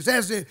ageless.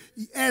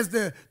 As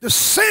the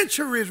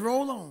centuries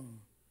roll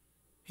on,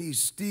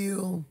 he's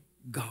still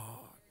God.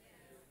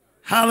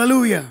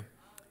 Hallelujah.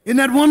 Isn't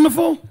that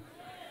wonderful?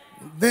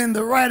 Then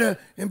the writer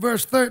in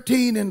verse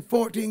 13 and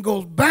 14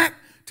 goes back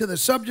to the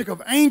subject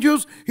of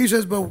angels. He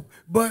says,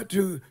 but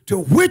to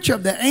which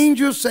of the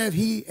angels said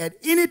he at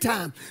any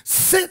time,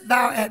 sit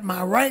thou at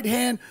my right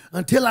hand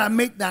until I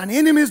make thine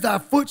enemies thy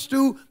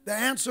footstool? The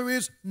answer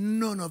is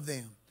none of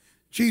them.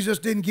 Jesus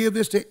didn't give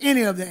this to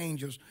any of the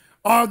angels.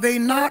 Are they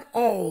not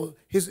all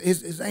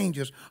his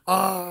angels?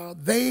 Are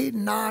they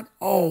not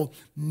all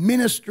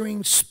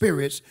ministering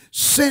spirits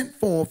sent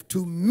forth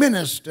to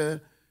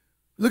minister,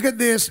 look at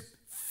this,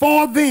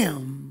 for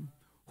them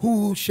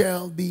who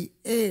shall be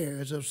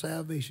heirs of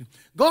salvation?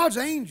 God's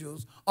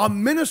angels are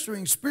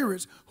ministering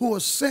spirits who are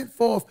sent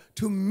forth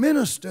to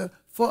minister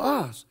for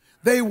us.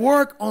 They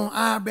work on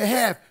our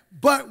behalf,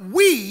 but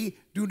we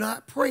do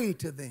not pray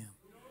to them.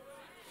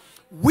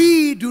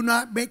 We do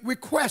not make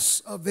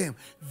requests of them.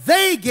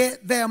 They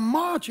get their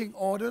marching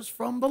orders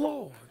from the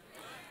Lord.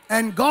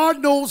 And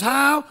God knows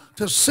how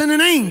to send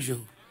an angel.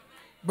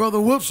 Brother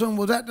Wilson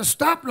was at the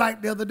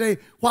stoplight the other day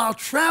while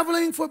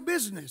traveling for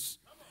business,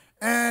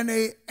 and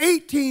a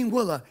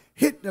 18-wheeler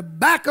hit the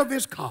back of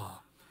his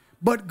car.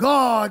 But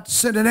God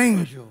sent an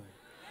angel,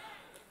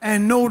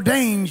 and no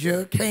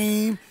danger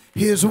came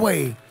his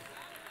way.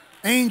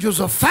 Angels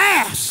are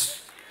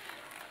fast.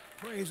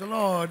 Praise the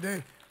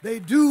Lord. They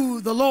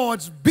do the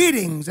Lord's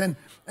biddings.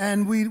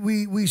 And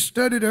we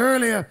studied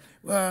earlier,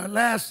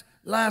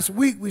 last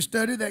week, we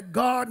studied that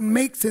God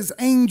makes his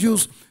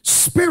angels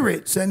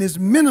spirits and his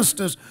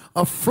ministers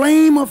a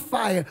flame of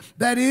fire.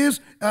 That is,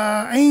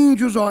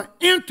 angels are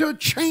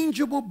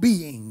interchangeable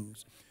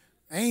beings.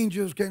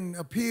 Angels can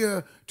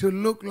appear to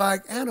look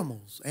like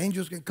animals.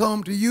 Angels can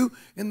come to you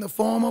in the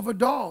form of a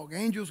dog.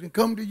 Angels can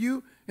come to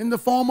you in the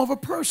form of a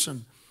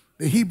person.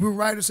 The Hebrew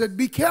writer said,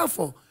 be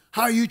careful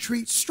how you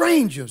treat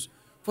strangers,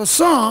 for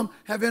some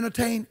have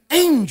entertained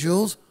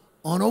angels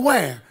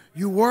unaware.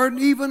 You weren't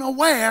even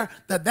aware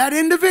that that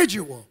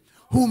individual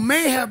who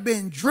may have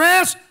been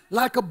dressed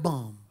like a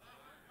bum,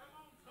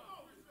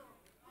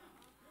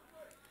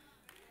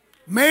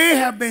 may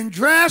have been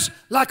dressed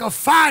like a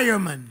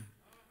fireman,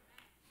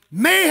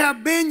 may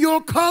have been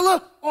your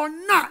color or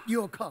not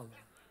your color,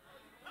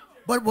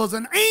 but was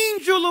an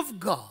angel of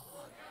God.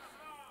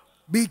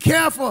 Be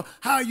careful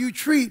how you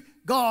treat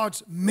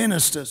God's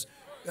ministers.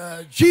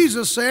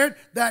 Jesus said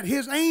that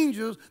his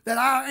angels, that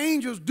our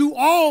angels do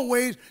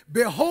always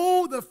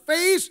behold the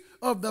face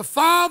of the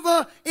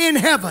Father in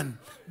heaven.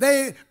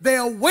 They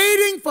are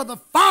waiting for the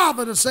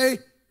Father to say,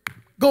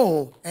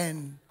 go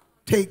and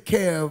take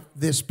care of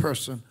this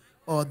person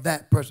or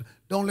that person.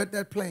 Don't let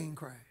that plane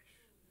crash.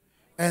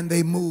 and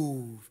they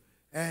move.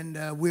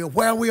 And we're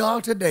where we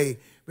are today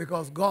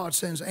because God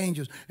sends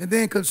angels. And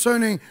then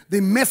concerning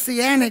the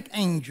messianic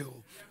angel,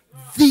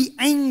 the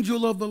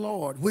angel of the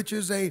Lord, which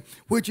is a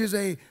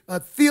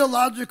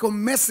theological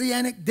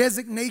messianic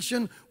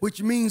designation,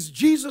 which means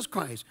Jesus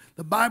Christ.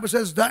 The Bible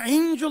says, the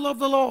angel of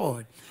the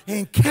Lord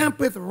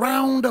encampeth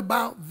round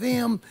about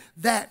them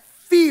that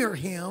fear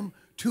him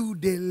to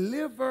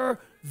deliver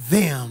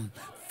them.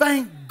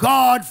 Thank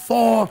God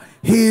for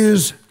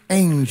his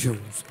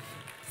angels.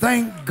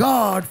 Thank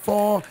God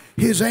for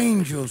his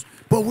angels.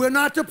 But we're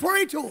not to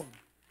pray to them.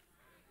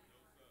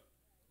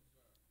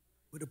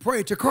 We're to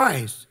pray to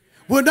Christ.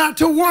 We're not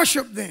to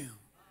worship them.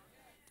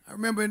 I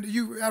remember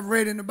I've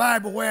read in the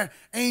Bible where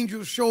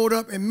angels showed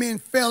up and men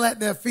fell at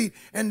their feet,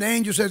 and the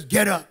angel says,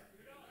 get up.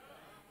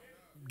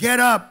 Get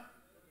up.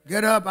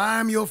 Get up.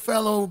 I'm your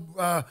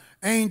fellow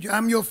angel.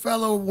 I'm your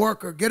fellow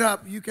worker. Get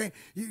up.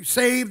 You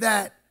save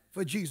that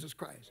for Jesus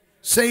Christ.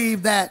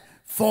 Save that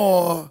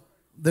for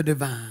the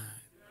divine.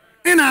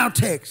 In our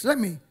text, let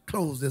me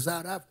close this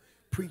out. I've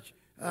preached.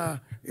 I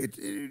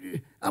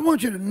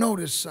want you to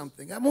notice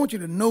something. I want you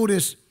to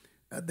notice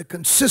the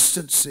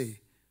consistency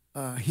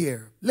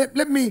here.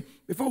 Let me,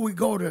 before we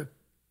go to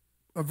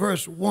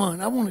verse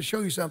 1, I want to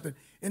show you something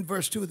in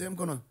verse 2. Then I'm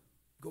going to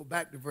go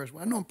back to verse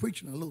 1. I know I'm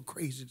preaching a little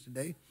crazy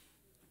today,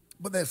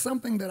 but there's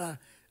something that I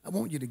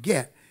want you to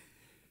get.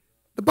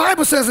 The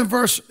Bible says in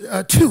verse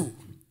 2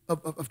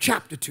 of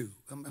chapter 2,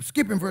 I'm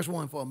skipping verse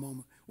 1 for a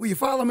moment. Will you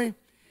follow me?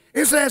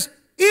 It says,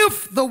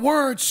 if the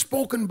word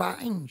spoken by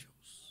angels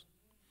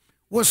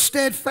was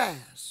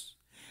steadfast,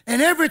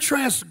 and every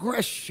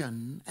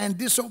transgression and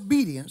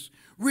disobedience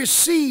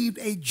received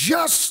a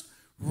just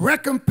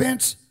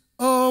recompense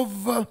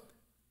of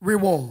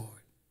reward.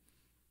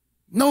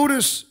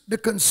 Notice the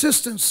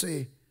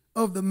consistency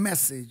of the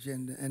message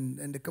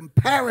and the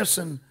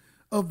comparison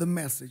of the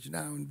message.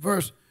 Now in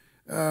verse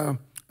 1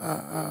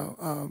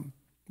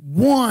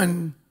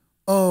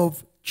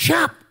 of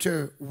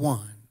chapter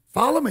 1,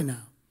 follow me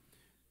now.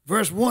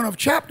 Verse 1 of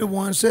chapter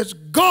 1 says,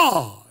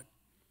 God,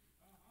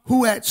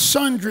 who at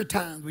sundry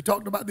times, we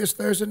talked about this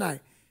Thursday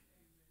night,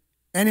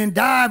 and in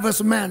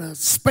divers manners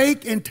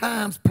spake in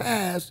times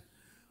past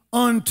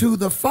unto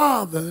the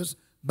fathers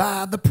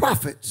by the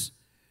prophets.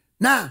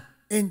 Now,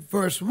 in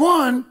verse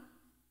 1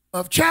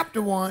 of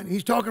chapter 1,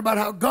 he's talking about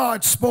how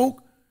God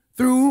spoke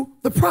through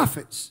the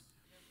prophets.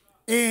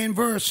 In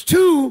verse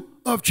 2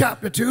 of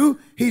chapter 2,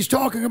 he's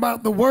talking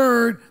about the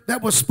word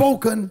that was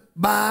spoken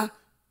by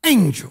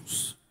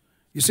angels.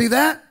 You see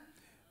that?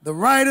 The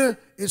writer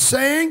is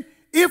saying,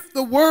 if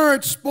the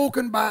word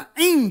spoken by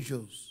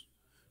angels,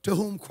 to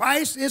whom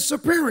Christ is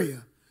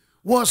superior,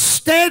 was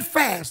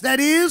steadfast, that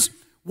is,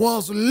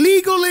 was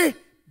legally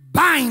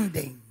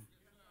binding,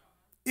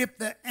 if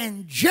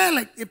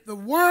the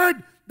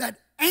word that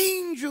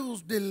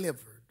angels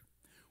delivered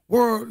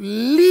were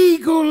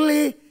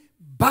legally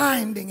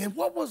binding, and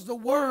what was the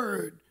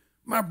word,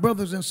 my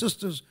brothers and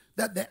sisters,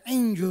 that the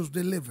angels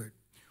delivered?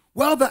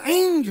 Well, the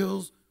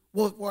angels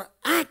were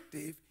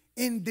active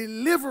in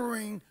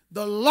delivering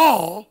the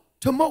law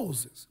to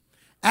Moses.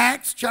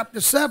 Acts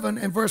chapter 7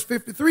 and verse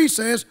 53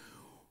 says,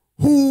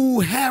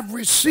 who have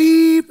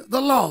received the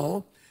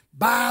law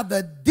by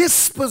the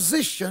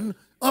disposition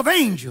of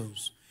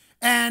angels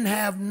and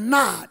have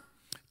not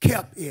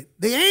kept it.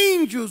 The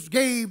angels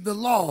gave the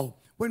law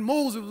when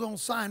Moses was on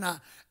Sinai.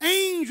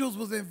 Angels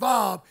was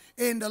involved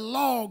in the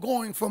law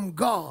going from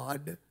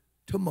God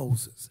to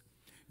Moses.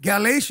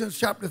 Galatians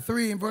chapter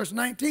 3 and verse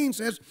 19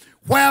 says,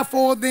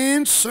 wherefore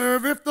then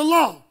serveth the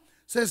law?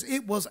 Says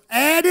it was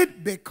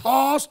added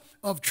because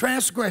of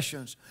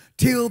transgressions,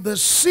 till the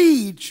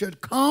seed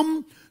should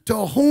come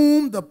to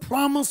whom the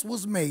promise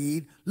was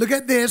made. Look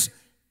at this.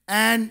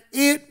 And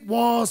it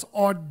was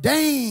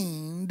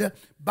ordained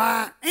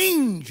by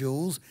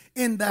angels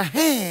in the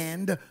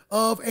hand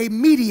of a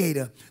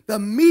mediator. The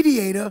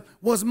mediator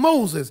was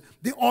Moses.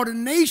 The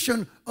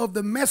ordination of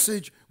the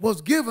message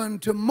was given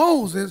to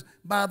Moses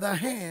by the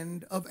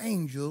hand of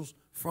angels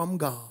from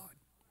God.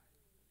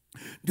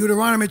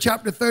 Deuteronomy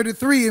chapter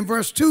 33 and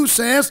verse 2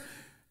 says,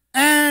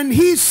 and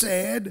he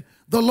said,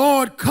 the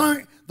Lord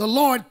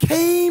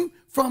came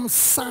from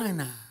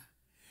Sinai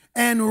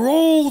and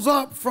rose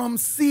up from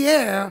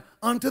Seir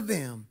unto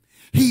them.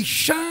 He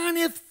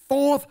shineth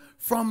forth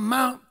from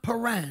Mount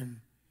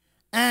Paran.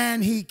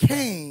 And he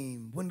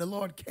came, when the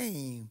Lord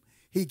came,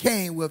 he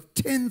came with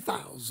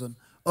 10,000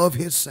 of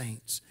his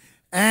saints.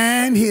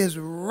 And his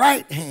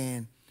right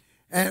hand,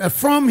 and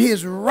from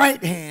his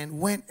right hand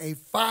went a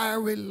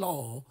fiery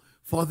law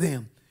for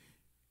them.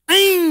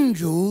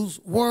 Angels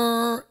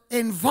were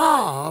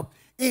involved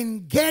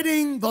in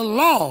getting the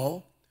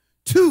law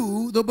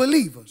to the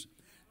believers.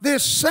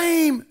 This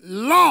same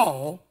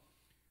law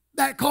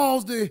that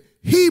caused the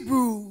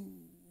Hebrew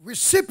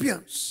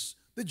recipients,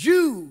 the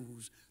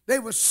Jews, they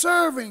were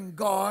serving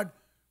God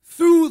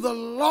through the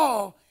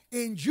law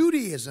in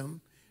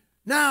Judaism.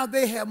 Now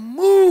they have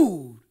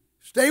moved,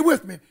 stay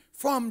with me,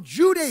 from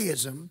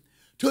Judaism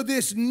to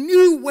this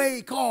new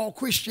way called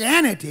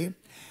Christianity.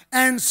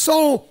 And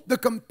so the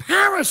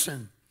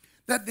comparison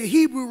that the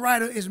Hebrew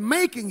writer is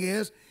making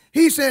is,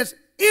 he says,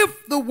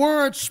 if the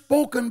word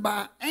spoken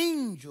by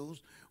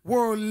angels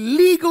were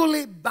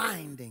legally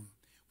binding,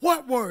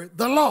 what word?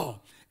 The law.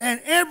 And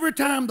every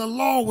time the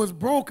law was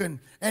broken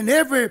and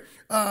every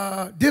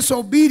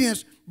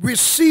disobedience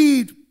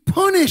received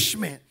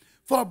punishment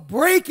for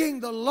breaking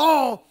the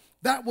law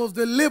that was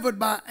delivered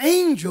by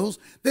angels,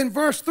 then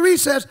verse 3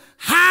 says,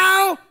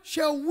 how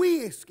shall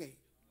we escape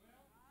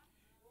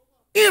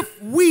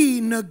if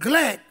we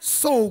neglect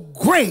so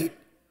great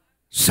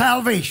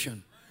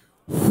salvation,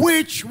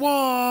 which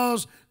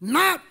was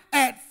not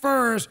at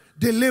first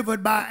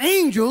delivered by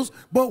angels,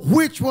 but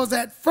which was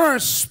at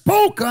first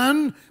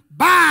spoken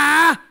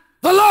by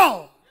the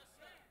Lord,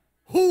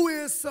 who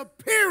is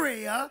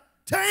superior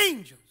to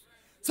angels.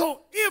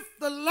 So if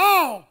the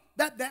law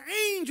that the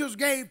angels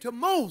gave to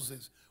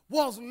Moses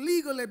was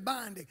legally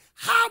binding,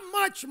 how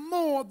much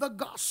more the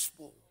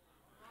gospel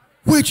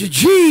which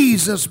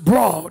Jesus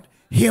brought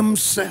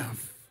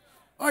himself?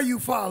 Are you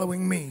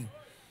following me?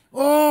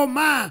 Oh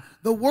my,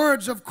 the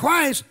words of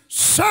Christ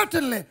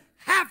certainly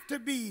have to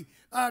be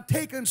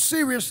taken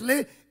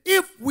seriously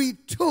if we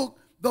took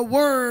the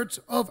words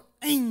of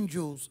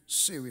angels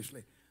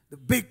seriously. The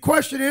big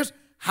question is,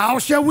 how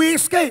shall we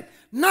escape?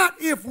 Not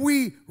if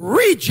we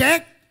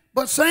reject,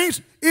 but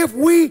saints, if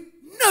we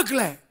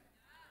neglect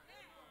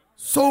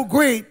so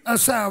great a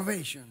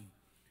salvation.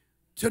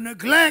 To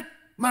neglect,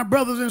 my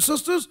brothers and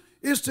sisters,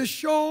 is to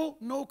show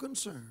no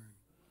concern.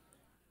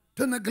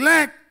 To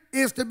neglect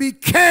is to be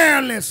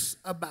careless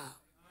about.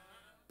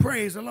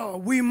 Praise the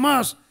Lord. We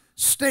must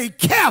stay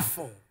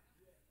careful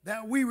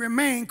that we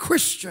remain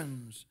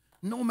Christians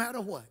no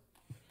matter what.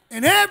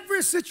 In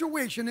every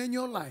situation in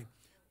your life,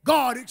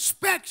 God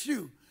expects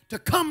you to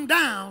come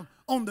down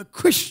on the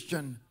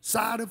Christian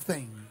side of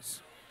things.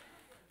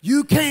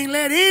 You can't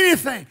let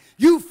anything,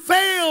 you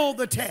fail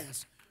the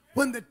test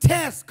when the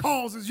test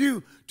causes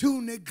you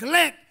to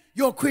neglect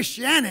your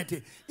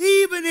Christianity,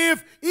 even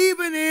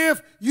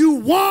if you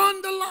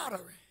won the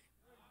lottery.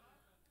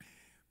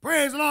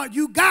 Praise the Lord.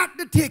 You got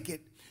the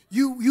ticket.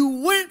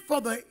 You went for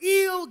the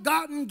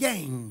ill-gotten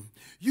gain.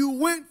 You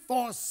went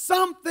for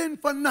something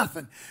for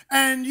nothing.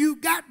 And you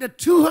got the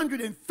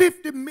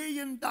 $250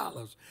 million.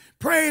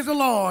 Praise the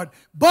Lord.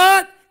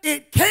 But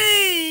it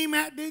came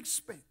at the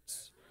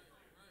expense.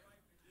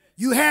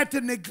 You had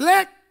to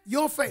neglect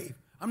your faith.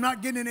 I'm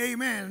not getting an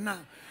amen now.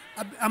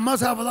 I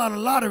must have a lot of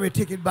lottery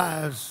ticket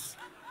buyers.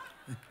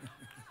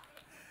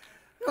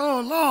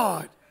 Oh,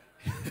 Lord.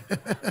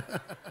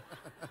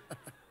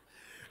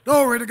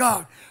 Glory to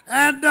God.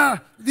 And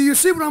do you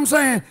see what I'm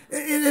saying?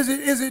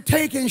 Is it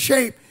taking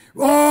shape?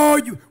 Oh,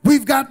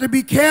 we've got to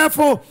be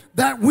careful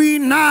that we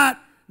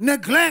not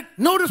neglect.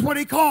 Notice what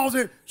he calls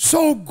it,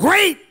 so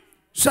great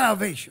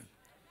salvation.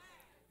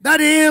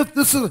 That is,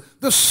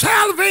 the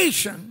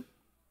salvation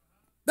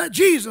that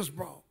Jesus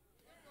brought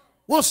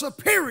was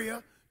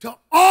superior to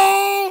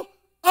all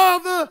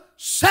other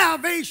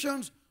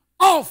salvations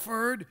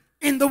offered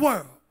in the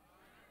world.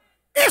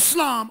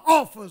 Islam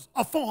offers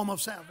a form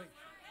of salvation.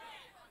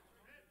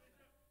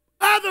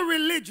 Other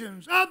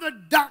religions, other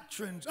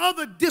doctrines,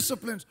 other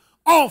disciplines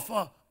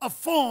offer a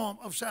form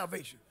of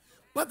salvation.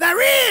 But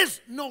there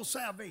is no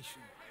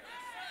salvation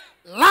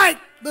like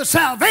the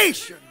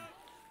salvation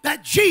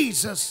that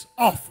Jesus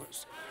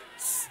offers.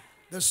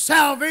 The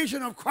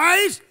salvation of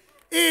Christ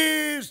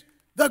is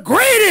the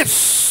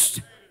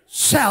greatest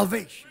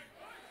salvation.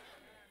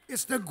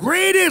 It's the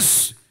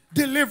greatest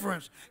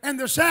deliverance. And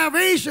the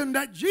salvation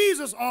that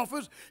Jesus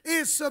offers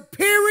is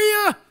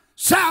superior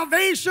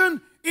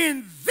salvation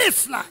in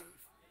this life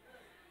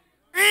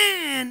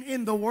and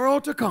in the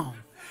world to come.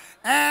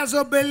 As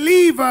a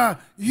believer,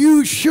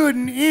 you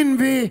shouldn't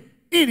envy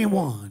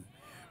anyone,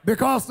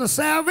 because the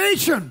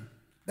salvation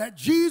that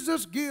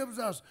Jesus gives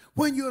us,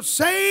 when you're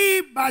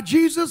saved by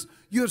Jesus,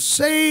 you're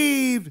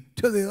saved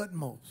to the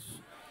utmost.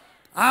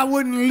 I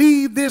wouldn't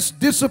leave this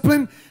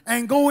discipline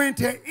and go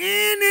into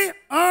any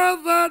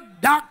other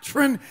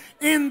doctrine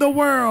in the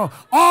world.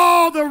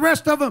 All the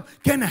rest of them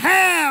can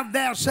have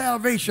their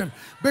salvation,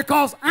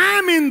 because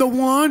I'm in the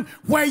one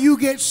where you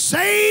get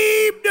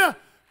saved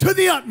to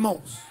the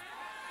utmost.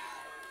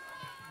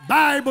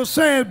 Bible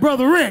says,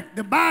 Brother Rick,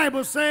 the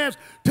Bible says,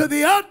 to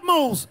the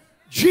utmost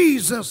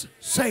Jesus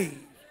saved.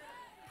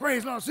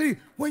 Praise the Lord. See,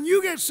 when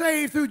you get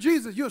saved through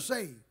Jesus, you're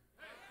saved.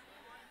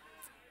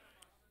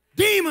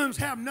 Demons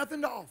have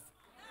nothing to offer.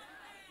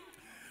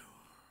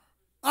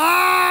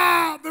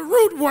 The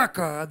root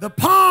worker, the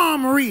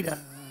palm reader,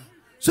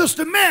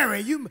 Sister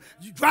Mary, you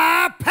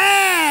drive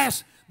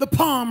past the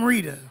palm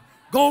reader.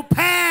 Go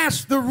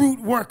past the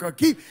root worker.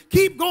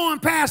 Keep going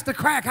past the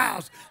crack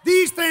house.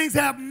 These things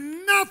have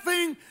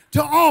nothing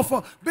to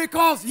offer,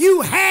 because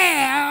you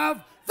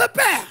have the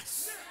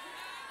best.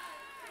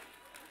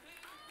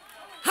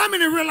 How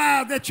many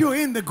realize that you're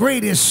in the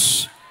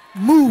greatest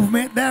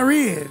movement there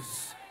is?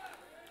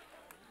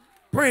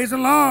 Praise the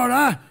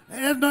Lord.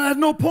 There's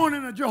no point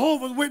in a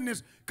Jehovah's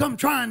Witness come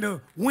trying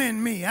to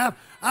win me.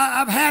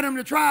 I've had them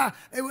to try.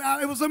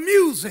 It was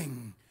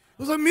amusing.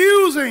 was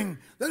amusing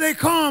that they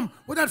come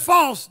with that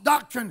false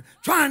doctrine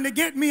trying to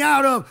get me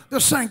out of the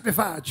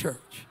sanctified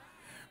church.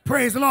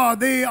 Praise the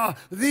Lord. They are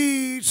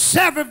the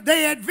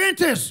Seventh-day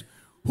Adventists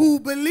who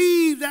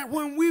believe that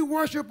when we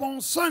worship on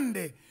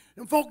Sunday,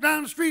 and folk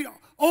down the street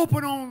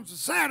open on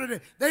Saturday,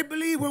 they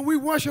believe when we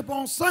worship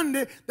on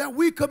Sunday that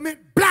we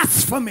commit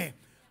blasphemy.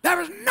 There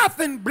is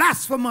nothing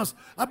blasphemous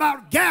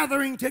about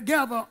gathering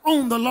together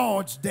on the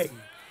Lord's day,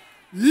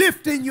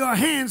 lifting your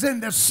hands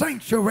in the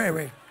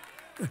sanctuary,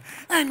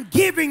 and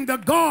giving the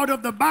God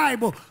of the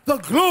Bible the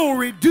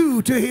glory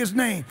due to his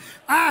name.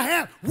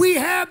 We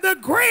have the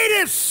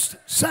greatest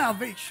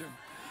salvation.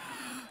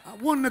 I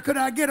wonder, could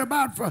I get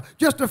about for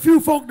just a few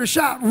folk to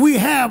shout, we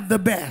have the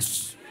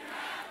best.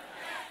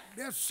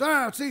 Yes,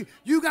 sir. See,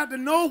 you got to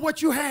know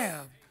what you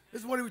have.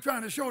 This is what he was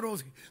trying to show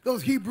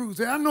those Hebrews.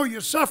 I know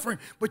you're suffering,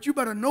 but you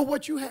better know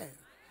what you have.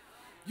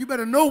 You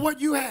better know what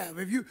you have.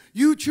 If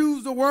you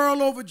choose the world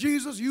over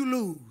Jesus, you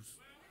lose.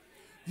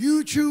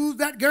 You choose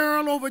that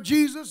girl over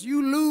Jesus,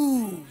 you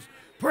lose.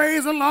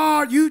 Praise the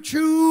Lord. You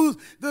choose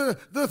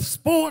the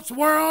sports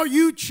world.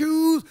 You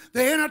choose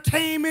the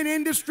entertainment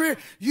industry.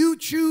 You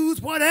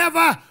choose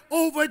whatever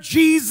over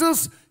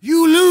Jesus,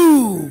 you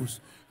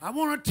lose. I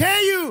want to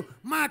tell you,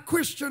 my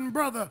Christian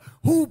brother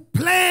who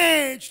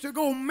pledged to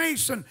go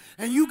Mason,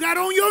 and you got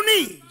on your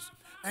knees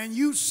and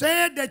you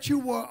said that you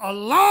were a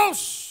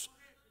lost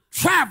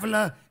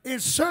traveler in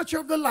search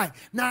of the light.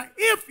 Now,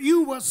 if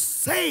you were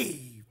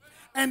saved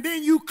and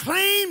then you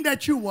claim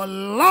that you were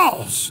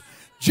lost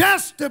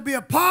just to be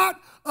a part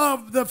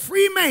of the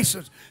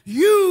Freemasons,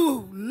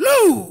 you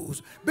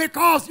lose,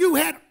 because you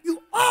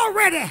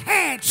already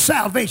had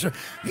salvation.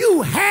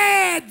 You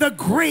had the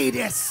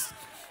greatest.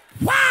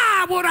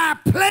 Why would I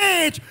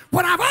pledge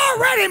when I've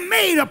already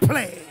made a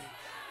pledge?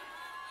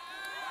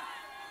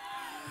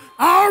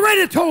 I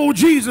already told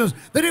Jesus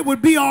that it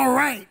would be all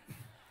right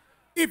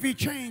if he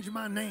changed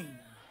my name.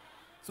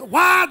 So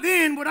why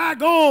then would I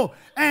go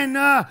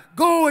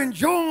and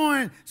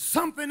join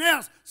something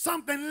else,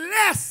 something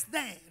less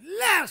than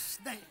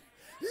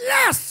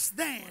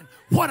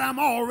what I'm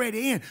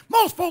already in?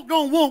 Most folk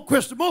don't want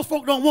Christian. Most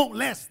folk don't want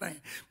less than.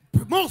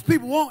 Most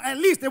people want, at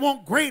least they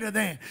want greater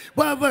than.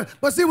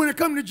 But see, when it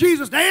comes to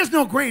Jesus, there is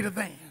no greater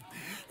than.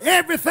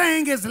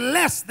 Everything is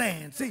less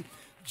than. See,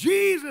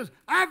 Jesus,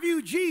 I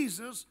view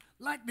Jesus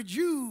like the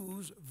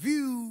Jews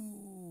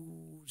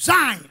view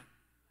Zion.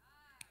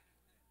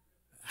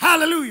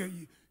 Hallelujah.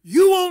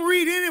 You won't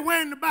read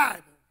anywhere in the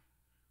Bible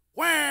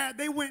where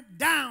they went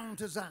down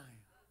to Zion.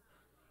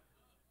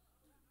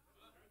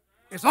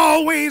 It's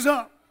always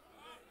up.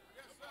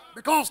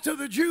 Because to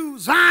the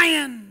Jews,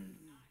 Zion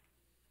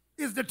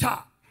is the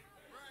top.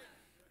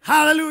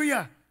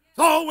 Hallelujah. It's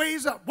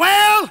always up.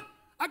 Well,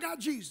 I got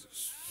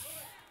Jesus.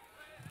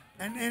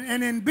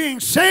 And in being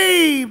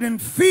saved and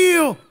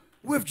filled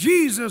with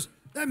Jesus,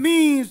 that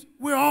means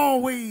we're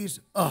always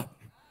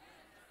up.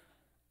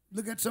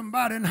 Look at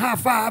somebody and high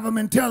five them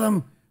and tell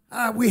them,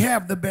 we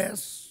have the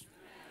best.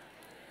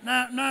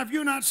 Now, if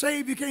you're not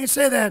saved, you can't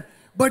say that.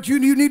 But you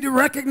need to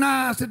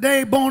recognize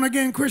today, born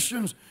again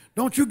Christians,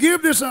 don't you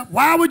give this up.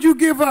 Why would you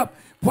give up?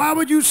 Why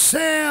would you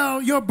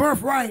sell your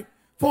birthright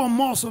for a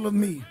morsel of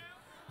meat?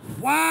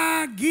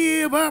 Why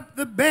give up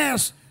the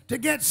best to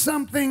get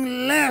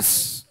something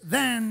less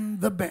than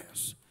the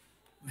best?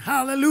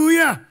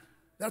 Hallelujah.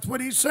 That's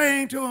what he's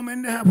saying to him.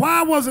 And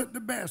why was it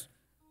the best?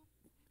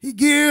 He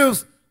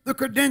gives the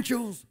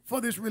credentials for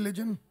this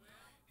religion.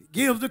 He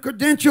gives the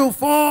credential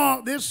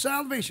for this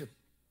salvation.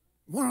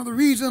 One of the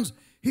reasons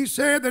he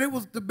said that it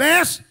was the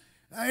best,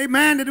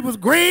 amen, that it was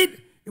great,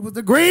 it was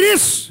the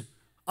greatest.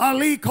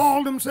 Ali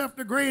called himself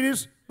the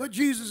greatest, but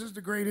Jesus is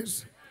the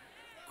greatest.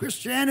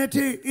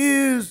 Christianity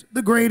is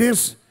the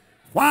greatest.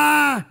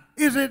 Why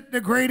is it the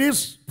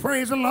greatest?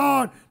 Praise the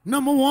Lord.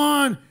 Number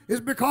one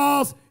is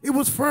because it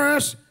was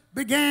first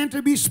began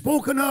to be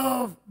spoken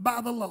of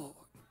by the Lord.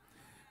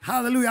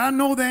 Hallelujah. I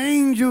know the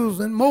angels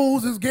and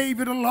Moses gave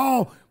you the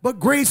law, but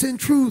grace and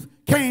truth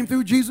came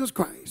through Jesus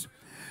Christ.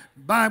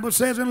 The Bible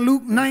says in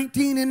Luke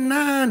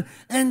 19:9,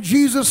 and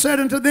Jesus said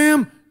unto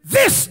them,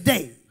 this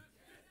day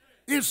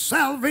is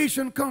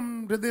salvation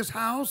come to this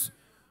house.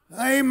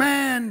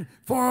 Amen.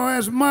 For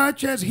as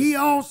much as he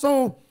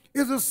also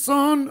is a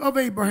son of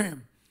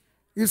Abraham.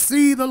 You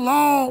see, the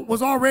law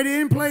was already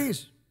in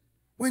place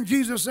when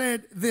Jesus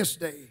said this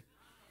day.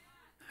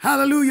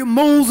 Hallelujah.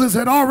 Moses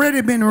had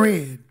already been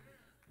read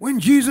when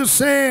Jesus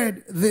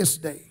said this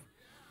day.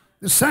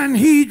 The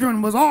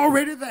Sanhedrin was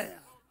already there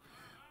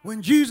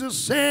when Jesus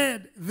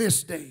said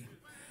this day.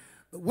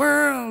 The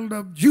world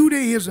of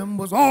Judaism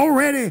was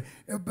already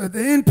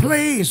in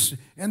place,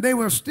 and they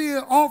were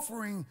still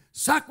offering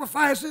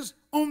sacrifices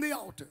on the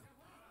altar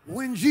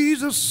when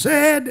Jesus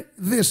said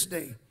this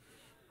day.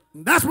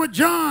 That's what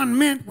John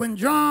meant when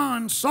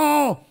John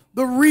saw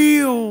the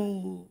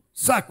real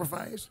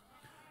sacrifice.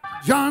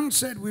 John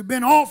said, we've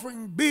been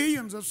offering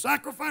billions of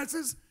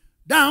sacrifices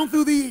down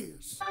through the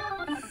years.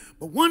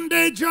 But one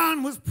day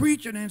John was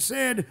preaching and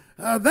said,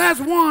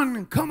 there's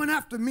one coming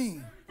after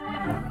me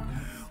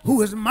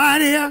who is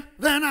mightier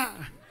than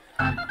I.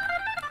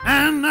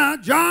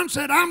 And John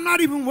said, I'm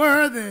not even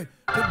worthy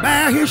to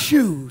bear his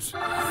shoes.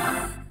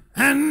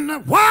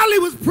 And while he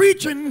was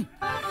preaching,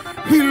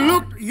 he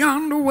looked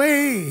yonder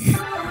way,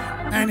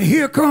 and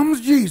here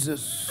comes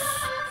Jesus.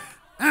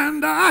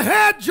 And I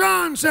heard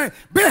John say,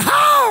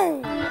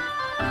 behold,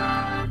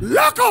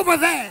 look over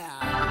there.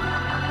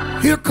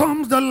 Here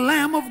comes the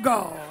Lamb of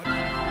God.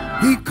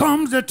 He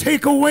comes to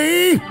take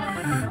away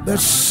the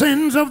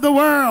sins of the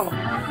world.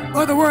 In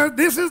other words,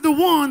 this is the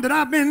one that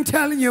I've been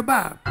telling you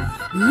about.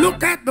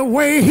 Look at the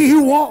way he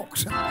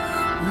walks.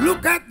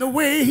 Look at the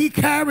way he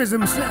carries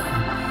himself.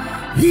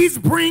 He's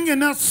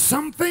bringing us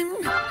something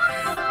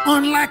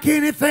unlike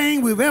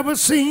anything we've ever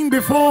seen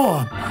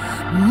before.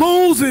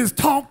 Moses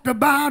talked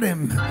about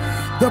him.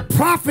 The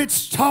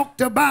prophets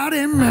talked about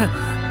him.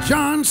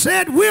 John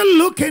said, we're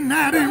looking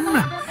at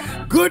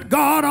him. Good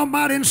God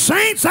Almighty. And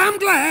saints, I'm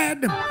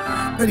glad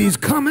that he's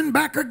coming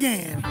back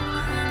again.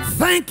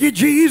 Thank you,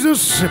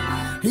 Jesus.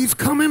 He's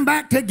coming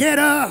back to get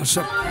us.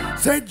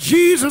 Said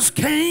Jesus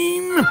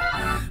came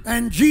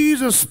and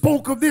Jesus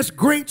spoke of this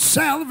great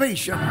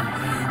salvation.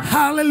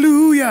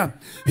 Hallelujah.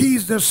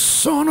 He's the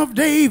Son of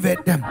David.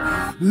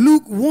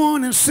 Luke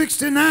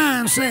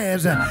 1:69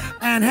 says,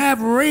 and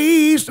have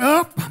raised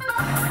up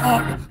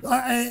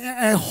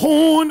a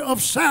horn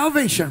of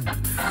salvation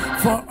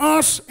for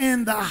us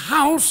in the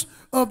house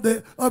of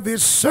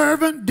his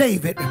servant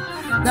David.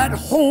 That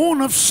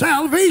horn of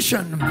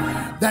salvation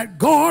that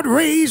God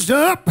raised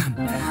up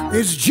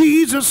is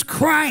Jesus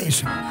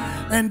Christ.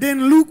 And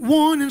then Luke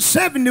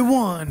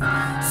 1:71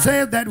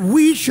 said that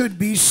we should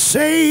be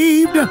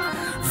saved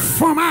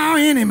from our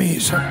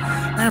enemies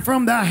and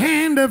from the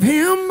hand of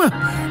him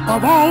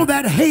of all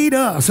that hate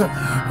us.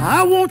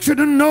 I want you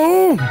to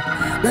know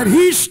that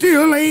he's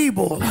still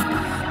able,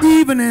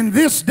 even in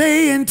this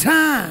day and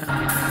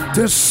time,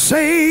 to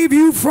save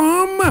you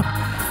from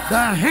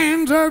the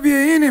hands of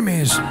your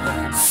enemies.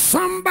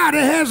 Somebody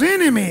has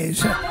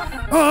enemies,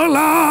 oh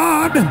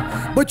Lord,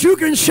 but you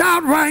can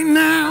shout right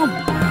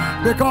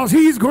now because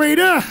he's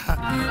greater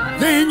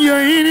than your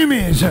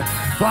enemies.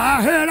 For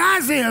I heard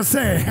Isaiah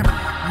say,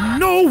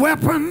 no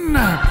weapon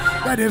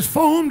that is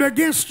formed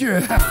against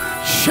you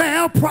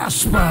shall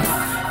prosper,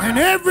 and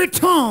every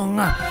tongue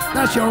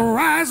that shall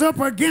rise up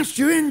against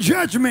you in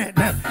judgment,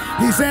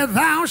 he said,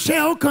 thou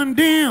shalt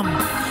condemn.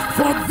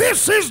 For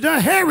this is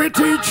the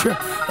heritage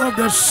of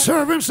the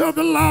servants of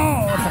the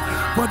Lord,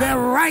 for their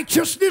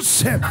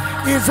righteousness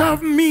is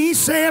of me,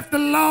 saith the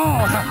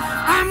Lord.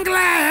 I'm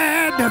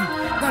glad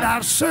that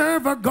I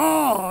serve a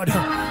God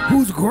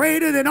who's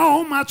greater than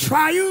all my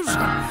trials,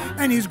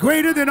 and he's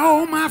greater than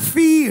all my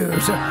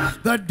fears.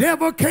 The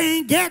devil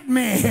can't get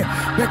me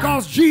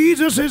because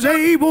Jesus is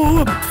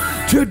able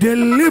to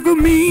deliver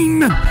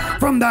me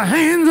from the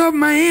hands of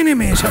my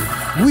enemies.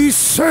 We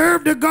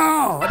serve the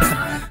God.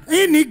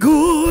 Isn't he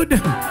good?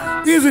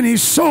 Isn't he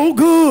so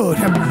good?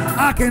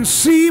 I can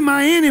see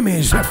my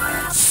enemies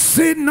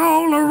sitting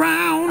all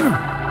around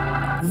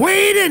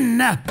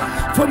waiting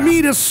for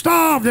me to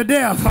starve to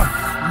death.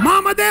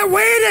 Mama, they're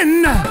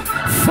waiting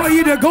for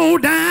you to go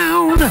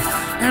down.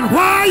 And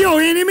while your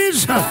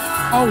enemies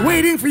are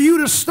waiting for you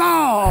to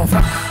starve,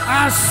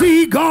 I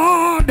see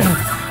God.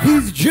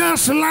 He's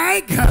just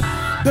like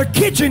the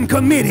kitchen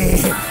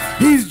committee.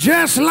 He's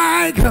just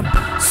like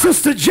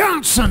Sister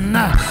Johnson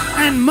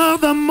and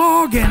Mother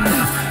Morgan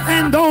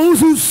and those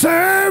who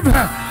serve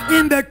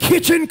in the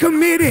kitchen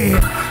committee.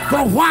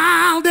 For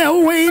while they're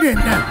waiting,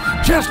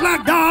 just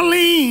like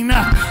Darlene,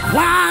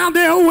 while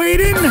they're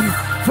waiting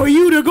for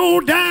you to go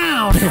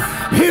down,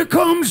 here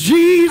comes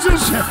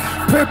Jesus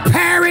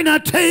preparing a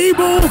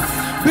table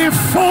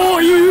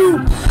before you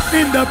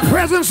in the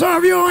presence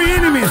of your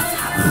enemies.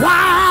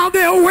 While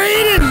they're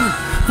waiting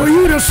for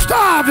you to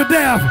starve to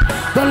death,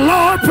 the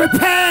Lord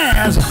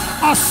prepares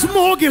a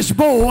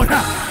smorgasbord.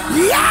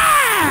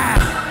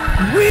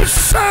 Yeah! We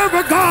serve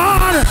a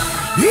God.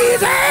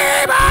 He's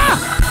able.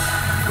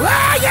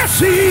 Well, yes,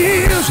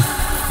 he is.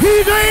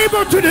 He's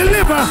able to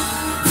deliver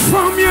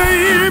from your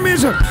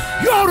enemies.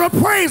 You ought to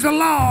praise the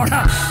Lord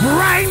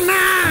right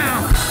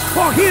now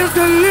for his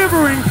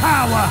delivering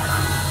power.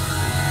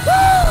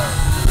 Woo!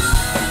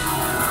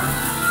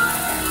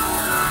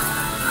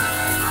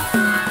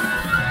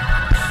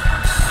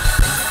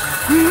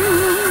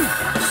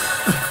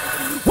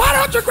 Why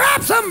don't you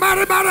grab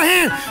somebody by the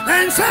hand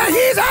and say,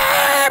 he's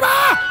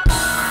able?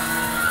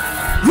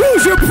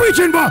 Use your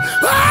preaching voice.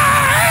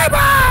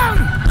 Able!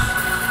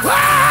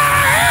 Able!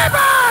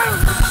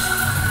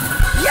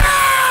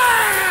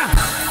 Yeah!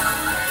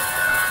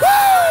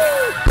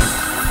 Woo!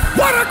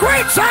 What a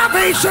great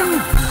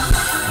salvation!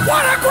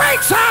 What a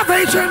great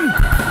salvation!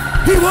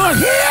 He will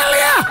heal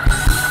you.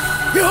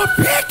 He'll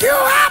pick you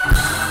up.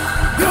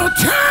 He'll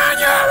turn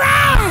you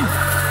around.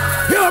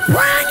 He'll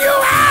bring you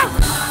out.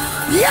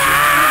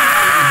 Yeah!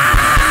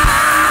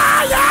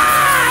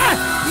 Yeah!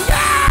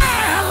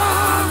 Yeah,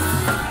 Lord!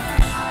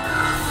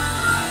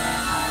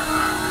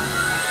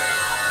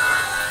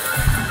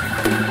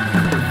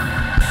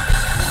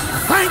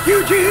 Thank you,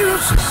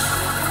 Jesus.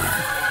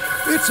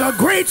 It's a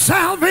great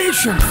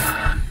salvation.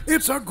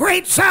 It's a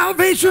great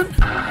salvation.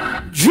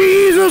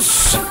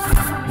 Jesus,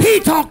 he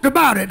talked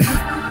about it.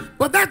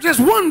 But that's just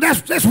one,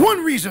 that's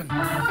one reason.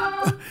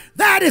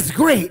 That is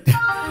great.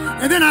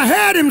 And then I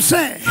heard him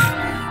say,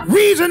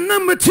 reason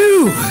number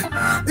 2,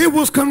 it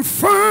was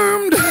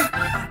confirmed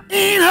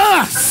in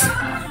us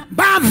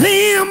by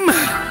them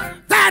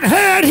that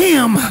heard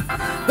him.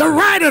 The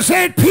writer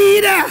said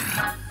Peter,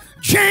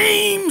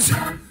 James,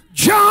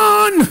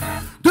 John,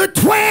 the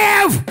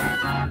 12,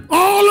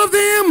 all of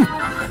them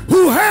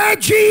who heard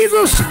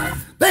Jesus,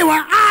 they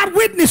were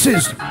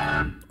eyewitnesses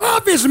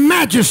of his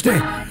majesty.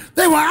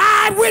 They were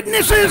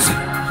eyewitnesses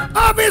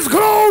of his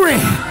glory.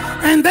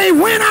 And they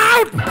went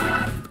out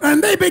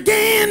and they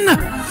began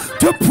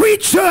to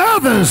preach to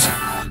others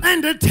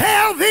and to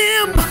tell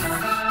them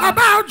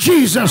about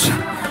Jesus.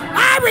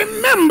 I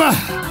remember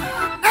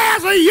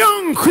as a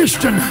young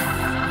Christian,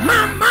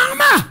 my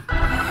mama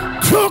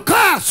took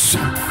us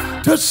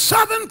to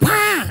Southern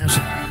Pines.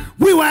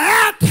 We were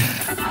at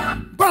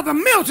Brother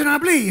Milton, I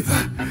believe,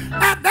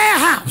 at their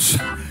house.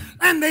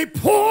 And they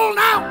pulled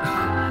out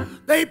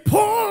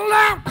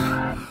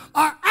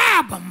an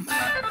album.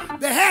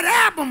 They had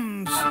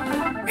albums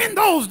in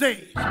those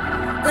days.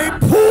 They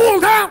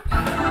pulled out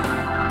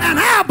an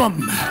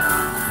album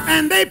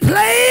and they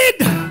played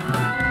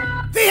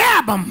the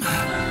album.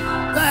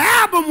 The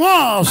album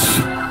was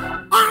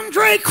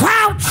Andre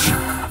Crouch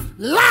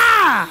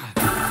live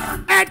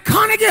at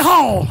Carnegie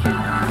Hall.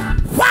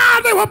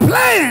 While they were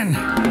playing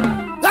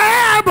the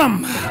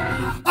album,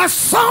 a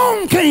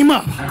song came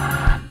up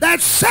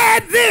that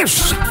said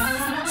this.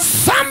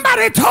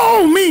 Somebody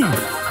told me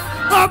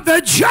of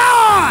the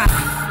joy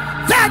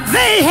that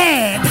they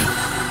had,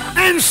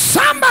 and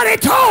somebody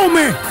told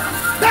me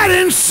that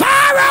in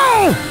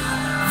sorrow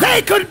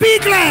they could be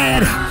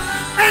glad.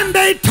 And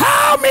they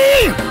told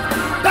me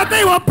that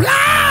they were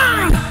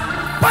blind,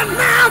 but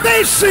now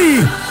they see.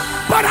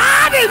 But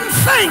I didn't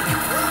think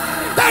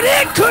that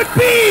it could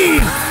be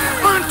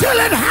until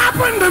it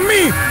happened to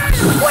me.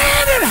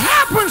 When it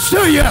happens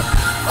to you,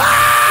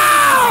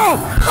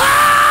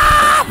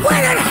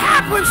 when it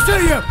happens to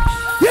you,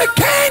 you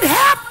can't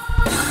help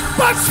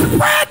but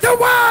spread the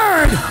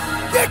word.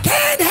 You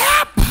can't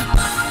help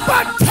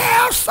but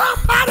tell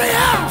somebody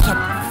else.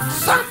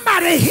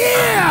 Somebody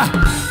here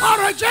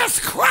ought to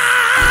just cry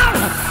out,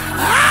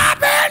 I've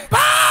been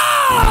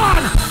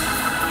born.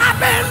 I've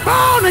been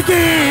born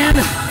again.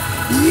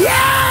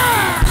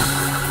 Yeah.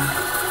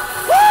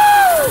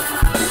 Woo.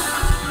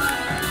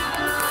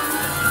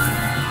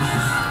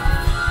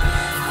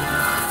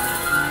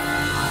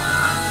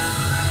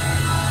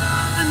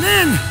 And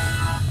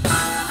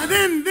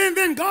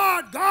then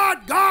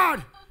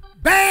God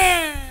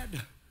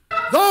bade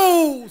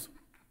those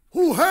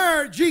who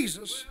heard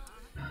Jesus.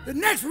 The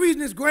next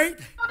reason is great.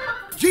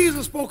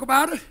 Jesus spoke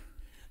about it.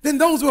 Then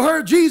those who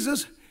heard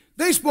Jesus,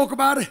 they spoke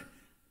about it.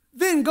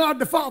 Then God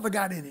the Father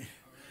got in it.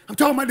 I'm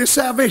talking about this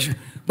salvation.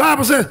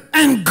 Bible says,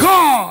 and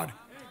God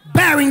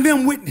bearing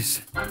them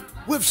witness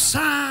with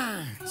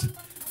signs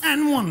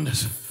and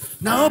wonders.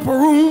 Now, upper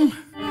room,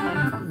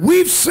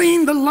 we've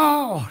seen the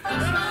Lord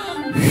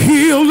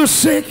heal the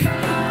sick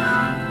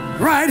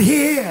right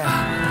here.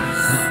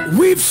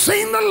 We've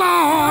seen the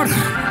Lord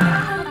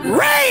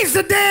raise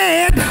the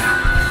dead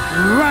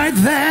right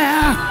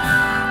there.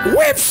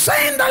 We've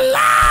seen the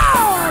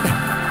Lord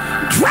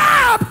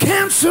dry up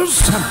cancers.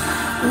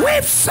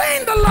 We've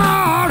seen the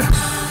Lord.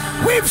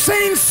 We've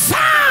seen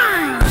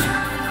signs.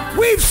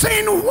 We've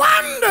seen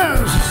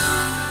wonders.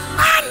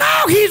 I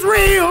know he's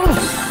real.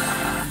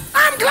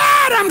 I'm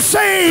glad I'm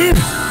saved.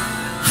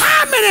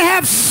 How many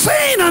have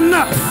seen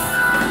enough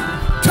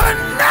to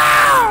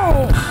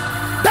know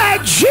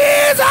that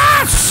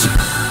Jesus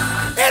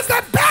is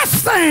the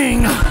best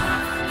thing?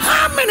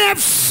 How many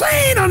have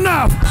seen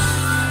enough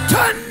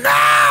to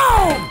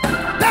know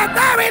that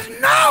there is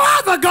no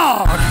other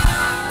God,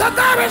 that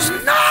there is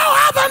no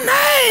other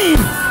name,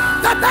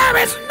 that there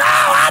is no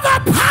other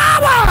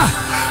power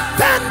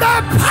than the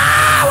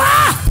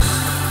power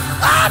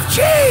of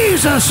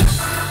Jesus?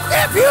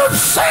 If you've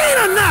seen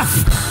enough,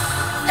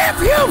 if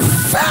you've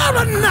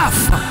felt enough,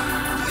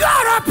 you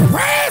ought to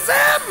praise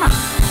him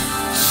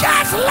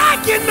just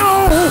like you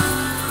know,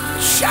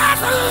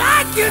 just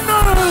like you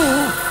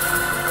know.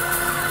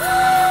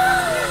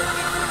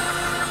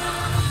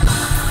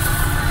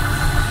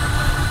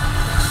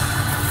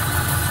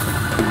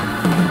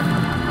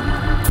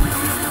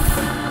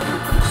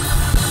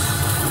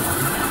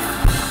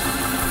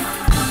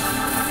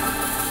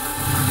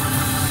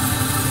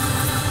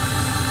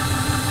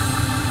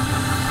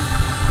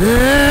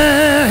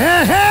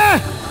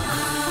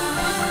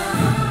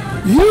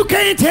 You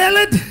can't tell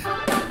it.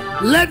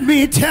 Let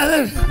me tell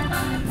it.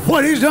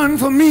 What he's done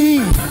for me.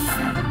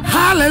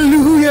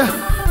 Hallelujah.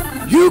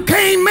 You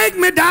can't make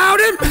me doubt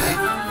him.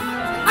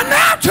 I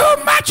know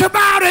too much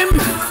about him.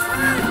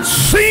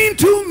 Seen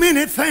too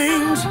many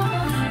things.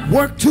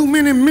 Worked too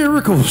many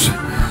miracles.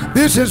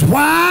 This is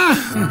why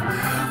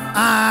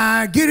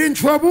I get in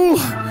trouble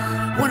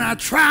when I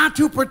try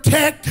to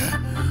protect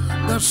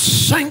the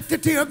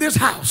sanctity of this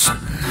house,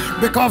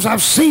 because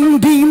I've seen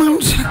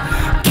demons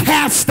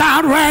cast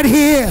out right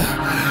here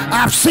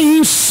I've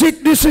seen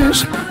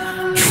sicknesses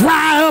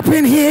dry up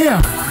in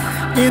here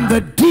in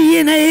the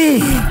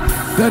DNA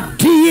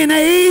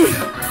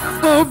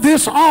of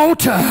this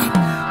altar.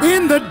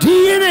 In the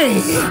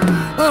DNA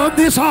of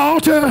this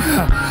altar,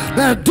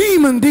 the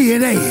demon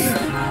DNA,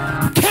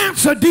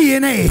 cancer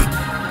DNA,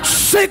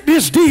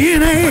 sickness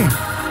DNA.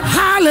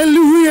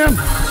 Hallelujah.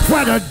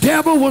 Where the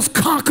devil was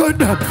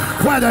conquered,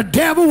 where the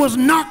devil was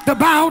knocked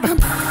about,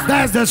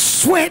 there's the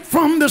sweat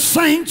from the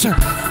saints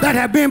that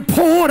have been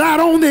poured out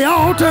on the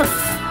altar.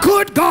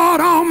 Good God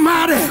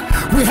Almighty,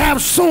 we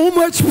have so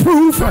much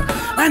proof.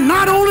 And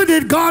not only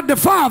did God the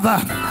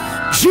Father,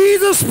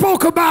 Jesus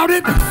spoke about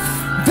it.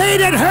 They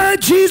that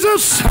heard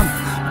Jesus,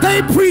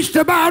 they preached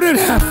about it.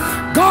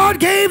 God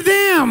gave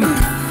them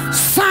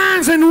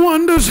signs and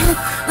wonders.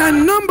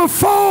 And number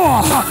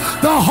 4,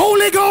 the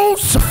Holy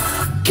Ghost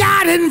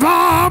got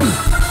involved.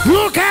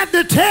 Look at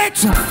the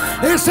text.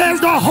 It says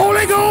the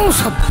Holy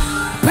Ghost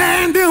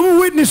bearing them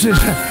witnesses,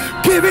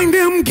 giving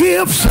them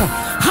gifts.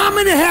 How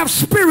many have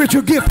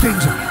spiritual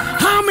giftings?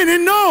 How many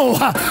know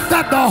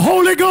that the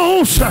Holy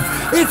Ghost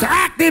is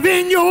active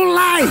in your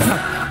life?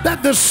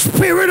 That the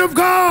Spirit of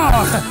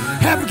God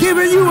have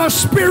given you a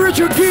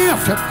spiritual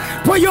gift.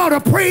 For you ought to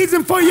praise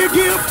Him for your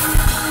gift.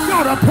 You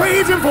ought to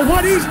praise Him for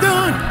what He's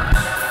done.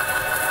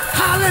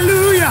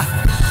 Hallelujah.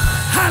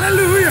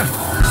 Hallelujah.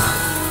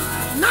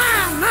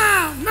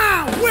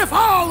 Now, with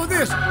all of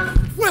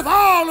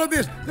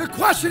this, the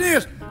question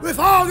is, with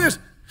all this,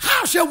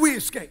 how shall we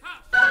escape?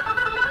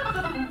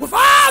 With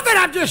all that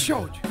I've just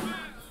showed you,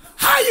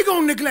 how are you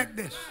going to neglect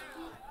this?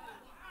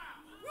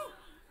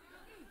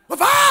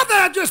 With all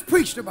that I just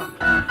preached about,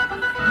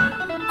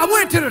 I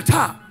went to the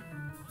top.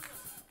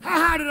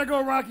 How high did I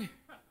go, Rocky?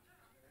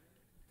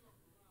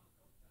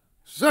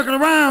 Circle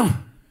around.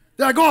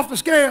 Did I go off the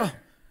scale?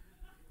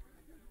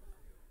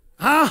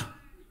 Huh?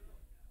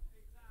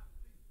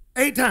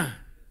 8 times.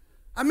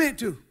 I meant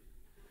to.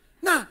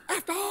 Now,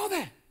 after all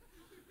that,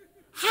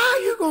 how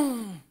you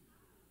going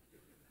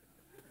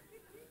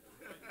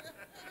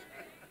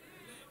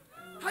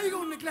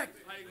to neglect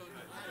it?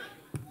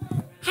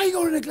 How you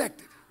going to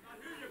neglect it?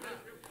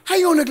 How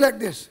you going to neglect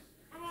this?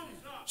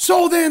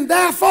 So then,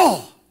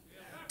 therefore,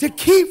 to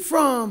keep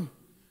from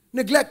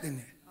neglecting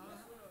it,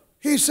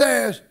 he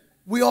says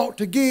we ought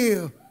to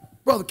give,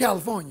 Brother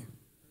California,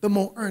 the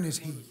more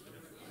earnest heed.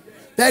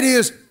 That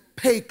is,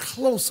 pay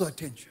closer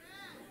attention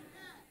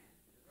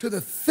to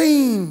the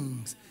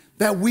things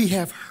that we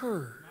have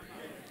heard,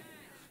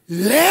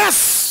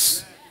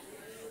 lest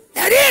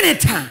at any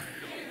time,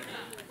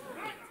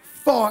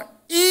 for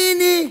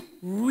any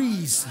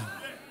reason,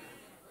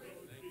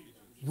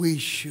 we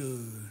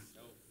should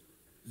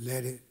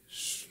let it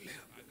slip.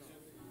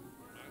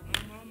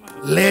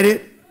 Let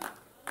it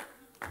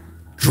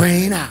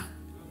drain out.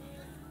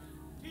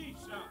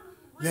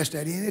 Lest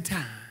at any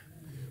time,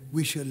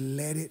 we should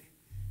let it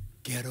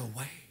get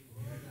away.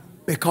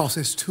 Because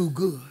it's too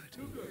good.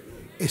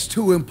 It's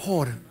too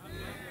important.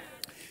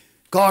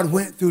 God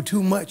went through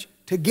too much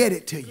to get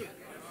it to you.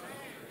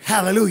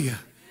 Hallelujah.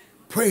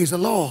 Praise the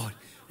Lord.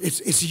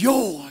 It's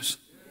yours.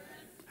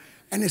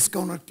 And it's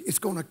gonna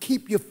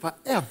keep you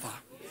forever.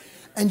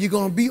 And you're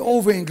gonna be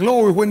over in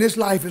glory when this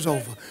life is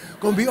over.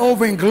 Gonna be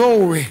over in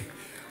glory.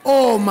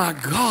 Oh my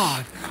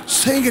God.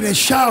 Singing and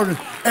shouting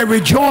and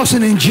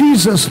rejoicing in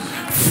Jesus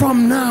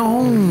from now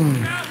on.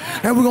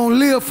 And we're gonna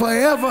live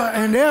forever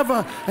and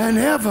ever and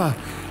ever.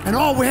 And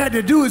all we had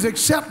to do is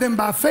accept Him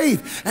by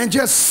faith and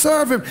just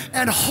serve Him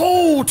and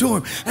hold to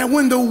Him. And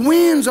when the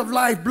winds of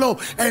life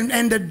blow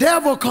and the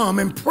devil come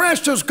and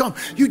pressures come,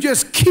 you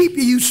just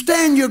you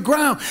stand your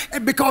ground,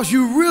 and because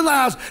you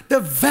realize the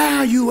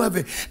value of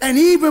it. And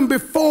even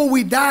before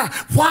we die,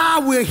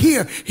 while we're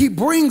here, He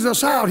brings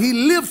us out. He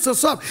lifts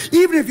us up.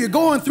 Even if you're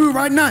going through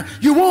right now,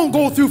 you won't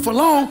go through for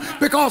long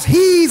because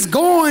He's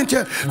going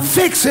to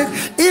fix it.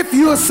 If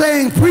you're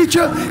saying,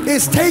 preacher,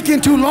 it's taking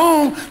too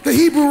long, the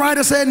Hebrew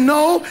writer said,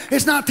 no,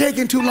 it's not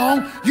taking too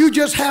long. You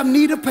just have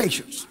need of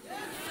patience.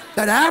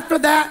 That after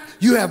that,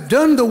 you have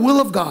done the will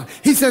of God.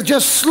 He says,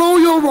 just slow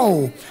your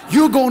roll.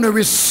 You're going to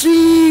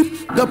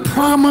receive the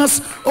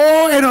promise.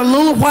 Oh, in a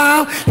little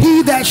while,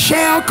 He that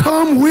shall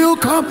come will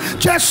come.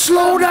 Just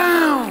slow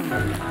down.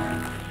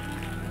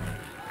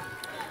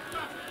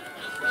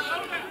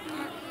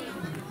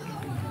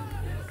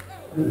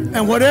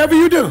 And whatever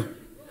you do,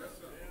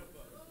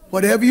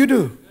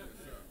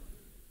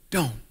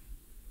 don't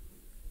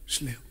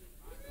slip.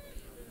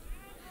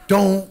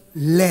 Don't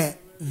let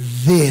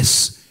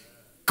this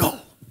go.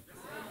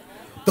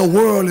 The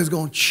world is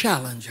going to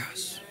challenge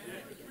us.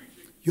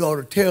 You ought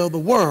to tell the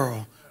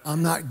world,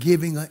 I'm not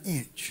giving an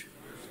inch.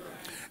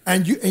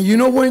 And you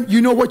know what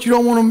you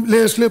don't want to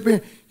let it slip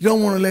in? You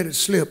don't want to let it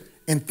slip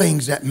in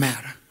things that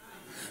matter.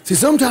 See,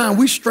 sometimes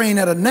we strain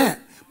at a gnat,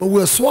 but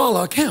we'll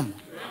swallow a camel.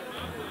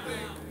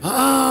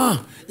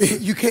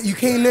 You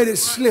can't let it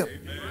slip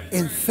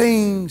in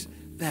things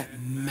that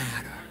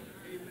matter.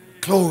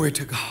 Glory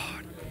to God.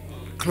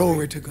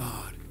 Glory to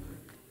God.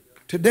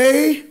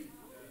 Today,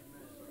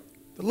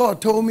 the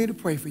Lord told me to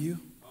pray for you.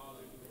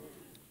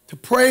 To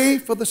pray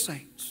for the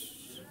saints.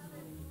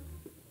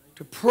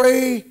 to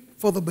pray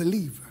for the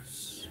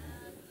believers,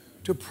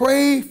 to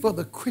pray for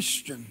the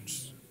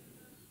Christians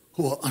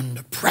who are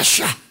under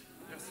pressure.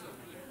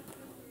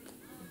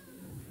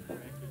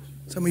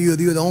 Some of you,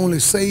 you're the only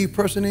saved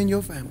person in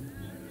your family.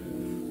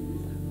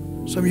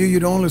 Some of you,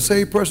 you're the only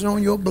saved person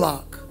on your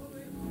block.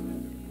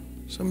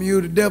 Some of you,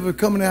 the devil is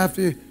coming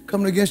after you,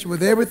 coming against you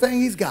with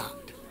everything he's got.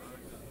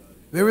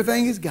 With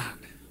everything he's got.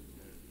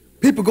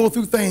 People go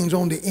through things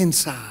on the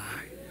inside.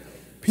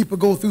 People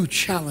go through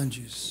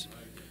challenges.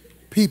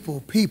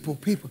 People.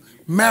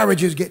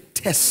 Marriages get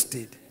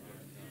tested.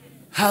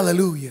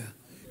 Hallelujah.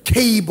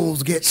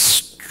 Cables get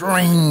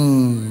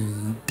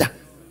strained.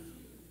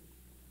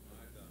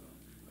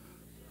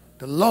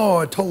 The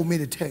Lord told me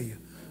to tell you,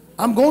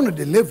 I'm going to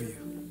deliver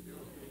you.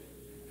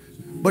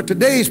 But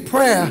today's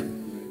prayer,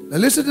 now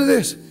listen to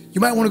this. You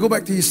might want to go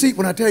back to your seat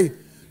when I tell you.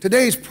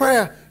 Today's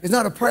prayer is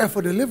not a prayer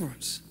for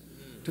deliverance.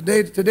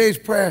 Today's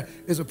prayer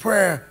is a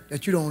prayer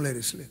that you don't let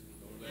it slip.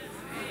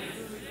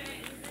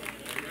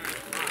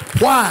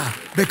 Why?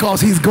 Because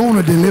he's going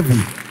to deliver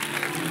you.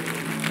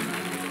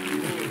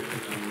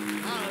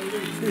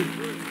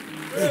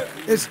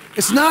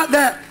 It's not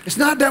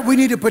that we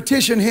need to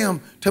petition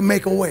him to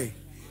make a way.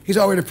 He's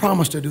already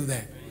promised to do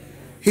that.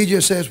 He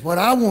just says, what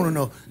I want to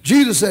know.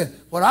 Jesus said,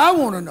 what I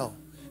want to know.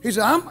 He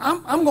said,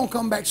 I'm going to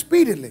come back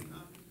speedily.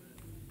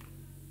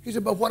 He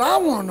said, but what I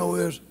want to know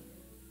is,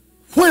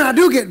 when I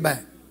do get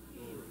back,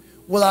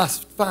 will I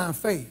find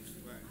faith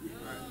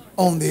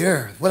on the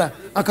earth?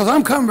 Because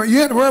I'm coming. You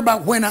have to worry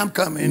about when I'm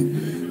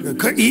coming.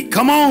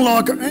 Come on,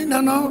 Lord.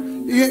 No.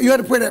 You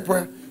have to pray that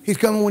prayer. He's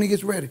coming when he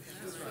gets ready.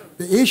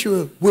 The issue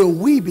is, will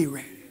we be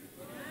ready?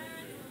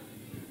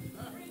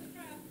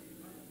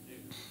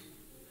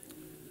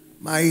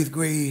 My 8th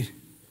grade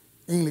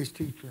English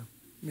teacher,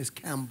 Miss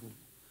Campbell,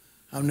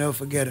 I'll never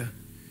forget her.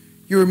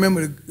 You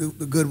remember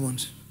the good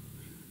ones.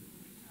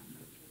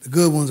 The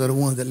good ones are the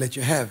ones that let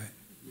you have it.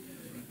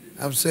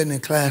 I was sitting in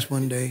class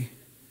one day,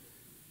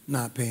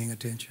 not paying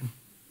attention,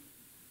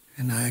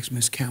 and I asked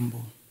Miss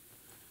Campbell,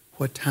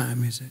 what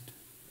time is it?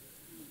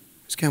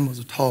 Miss Campbell's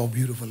a tall,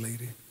 beautiful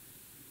lady.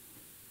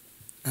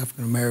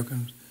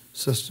 African-American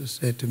sister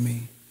said to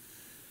me,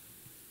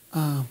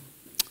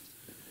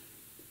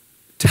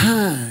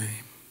 time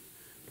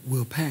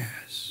will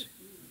pass.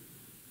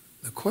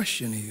 The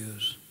question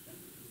is,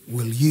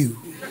 will you?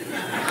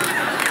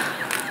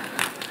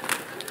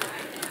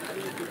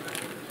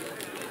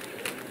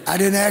 I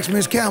didn't ask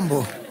Miss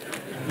Campbell.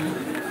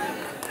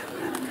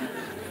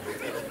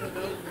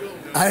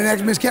 I didn't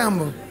ask Miss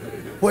Campbell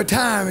what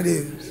time it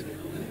is.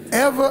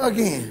 Ever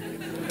again,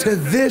 to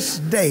this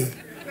day.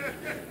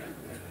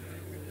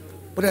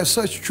 But there's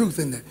such truth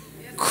in that.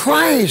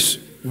 Christ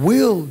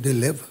will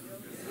deliver.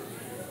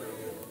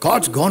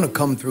 God's going to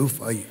come through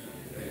for you.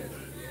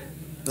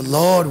 The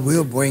Lord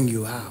will bring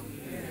you out.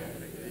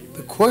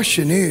 The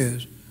question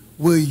is,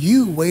 will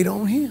you wait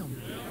on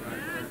him?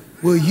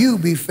 Will you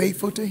be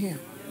faithful to him?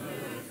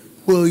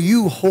 Will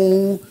you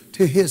hold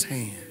to his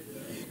hand?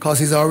 Because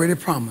he's already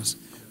promised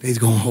that he's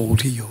going to hold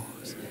to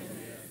yours.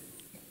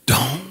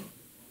 Don't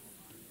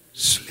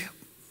slip.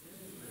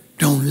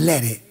 Don't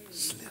let it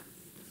slip.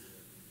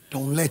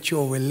 Don't let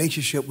your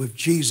relationship with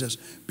Jesus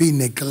be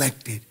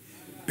neglected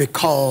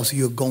because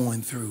you're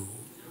going through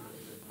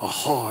a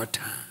hard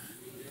time.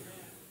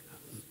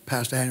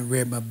 Pastor, I hadn't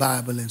read my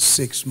Bible in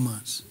 6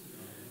 months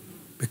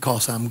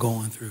because I'm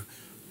going through.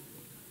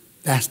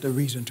 That's the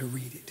reason to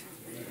read it.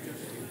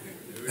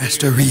 That's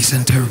the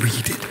reason to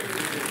read it.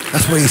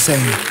 That's what he's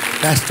saying.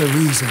 That's the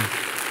reason.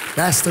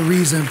 That's the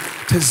reason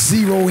to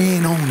zero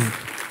in on it.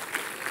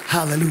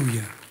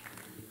 Hallelujah.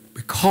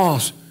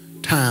 Because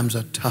times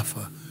are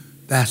tougher,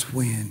 that's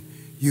when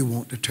you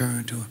want to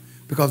turn to him.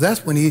 Because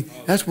that's when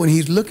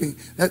he's looking.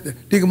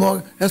 Deacon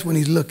Morgan, that's when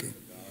he's looking.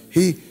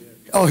 He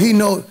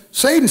knows.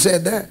 Satan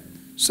said that.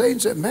 Satan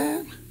said,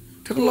 man,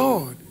 to the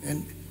Lord.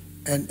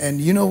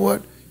 And you know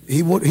what?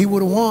 He would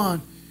have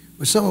won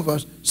with some of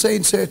us.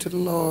 Satan said to the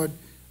Lord,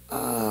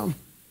 no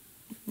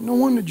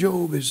wonder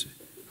Job is,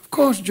 of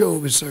course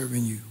Job is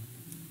serving you.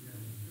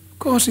 Of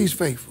course he's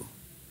faithful.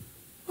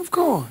 Of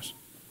course.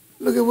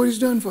 Look at what he's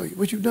done for you,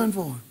 what you've done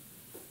for him.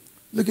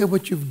 Look at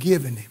what you've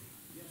given him.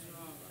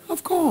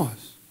 Of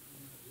course.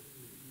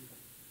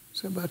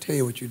 So I'll tell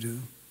you what you do.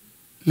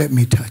 Let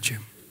me touch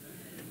him.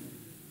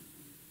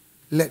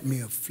 Let me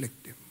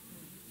afflict him.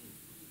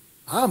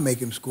 I'll make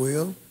him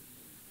squeal.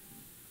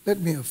 Let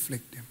me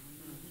afflict him.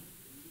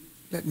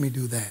 Let me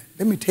do that.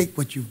 Let me take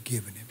what you've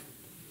given him.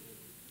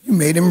 You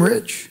made him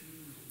rich.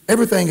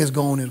 Everything has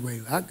gone his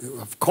way.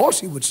 Of course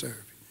he would serve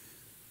you.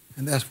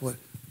 And that's what,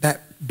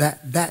 that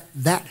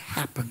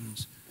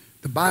happens.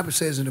 The Bible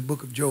says in the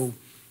book of Job,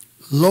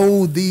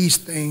 lo, these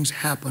things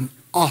happen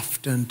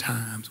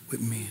oftentimes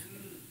with men.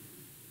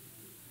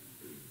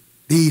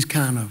 These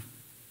kind of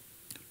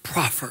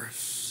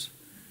proffers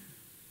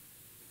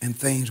and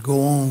things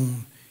go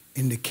on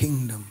in the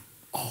kingdom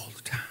all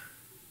the time.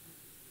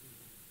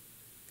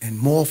 And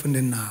more often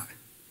than not,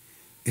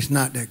 it's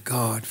not that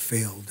God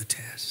failed the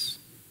test.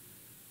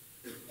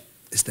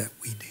 It's that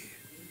we did.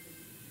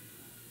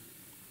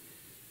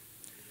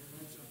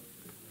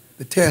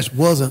 The test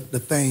wasn't the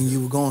thing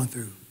you were going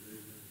through.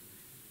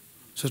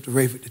 Sister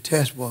Rayford, the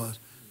test was,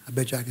 I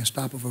bet you I can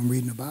stop her from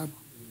reading the Bible.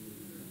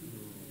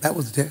 That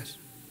was the test.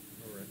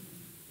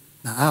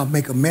 Now, I'll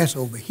make a mess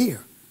over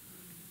here.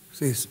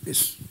 See,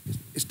 it's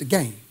the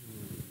game.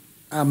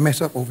 I'll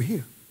mess up over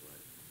here.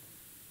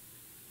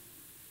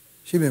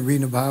 She's been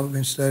reading the Bible,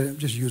 been studying. I'm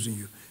just using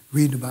you.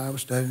 Reading the Bible,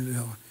 studying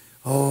it.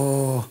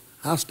 Oh,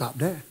 I'll stop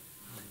that.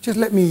 Just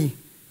let me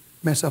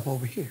mess up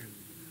over here.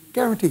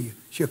 Guarantee you,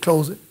 she'll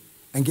close it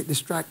and get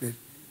distracted.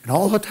 And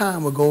all her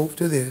time will go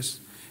to this,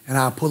 and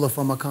I'll pull her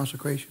from her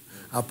consecration.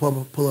 I'll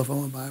pull her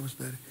from her Bible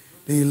study.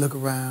 Then you look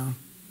around,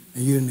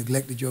 and you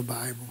neglected your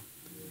Bible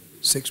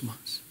 6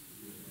 months.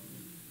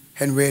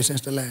 Hadn't read since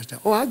the last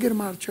time. Oh, I'll get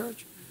them out of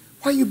church.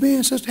 Where you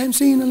been, sister? Haven't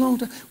seen you in a long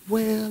time.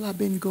 Well, I've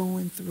been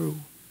going through.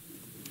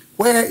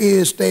 Where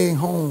is staying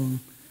home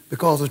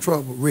because of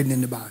trouble written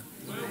in the Bible?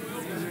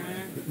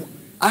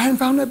 I hadn't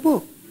found that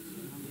book.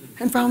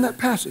 Hadn't found that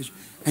passage.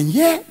 And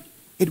yet,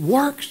 it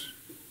works.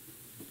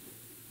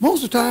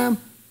 Most of the time,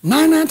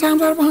 99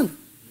 times out of 100.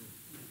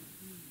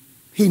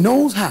 He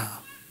knows how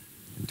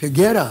to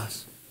get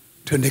us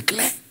to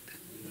neglect.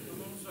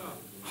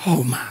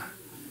 Oh, my.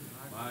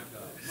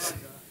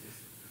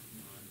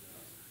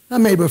 Now,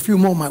 maybe a few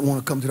more might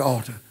want to come to the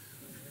altar.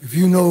 If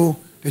you know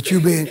that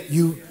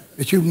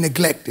you've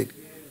neglected.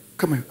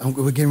 Come here.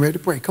 We're getting ready to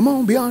pray. Come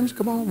on, be honest.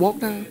 Come on, walk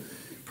down.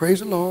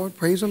 Praise the Lord,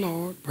 praise the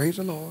Lord, praise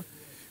the Lord.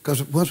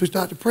 Because once we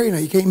start to pray now,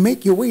 you can't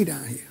make your way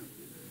down here.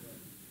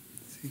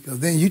 Because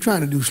then you're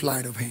trying to do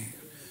sleight of hand.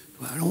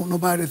 Well, I don't want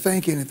nobody to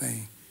think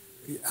anything.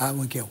 I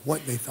wouldn't care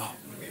what they thought.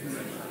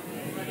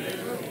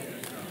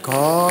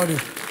 God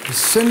is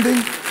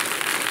sending.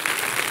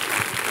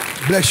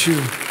 Bless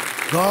you.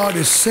 God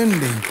is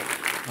sending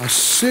a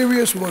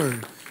serious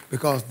word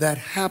because that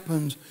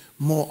happens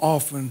more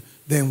often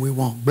than we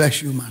want.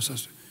 Bless you, my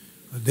sister.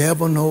 The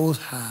devil knows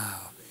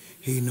how.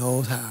 He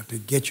knows how to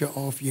get you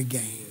off your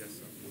game.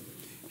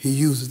 He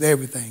uses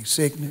everything.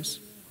 Sickness,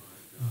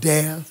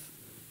 death,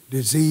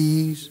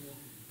 disease,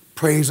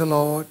 praise the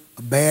Lord,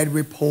 a bad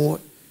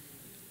report,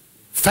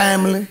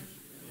 family,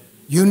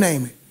 you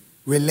name it,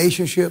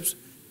 relationships,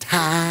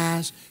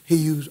 ties. He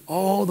used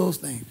all those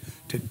things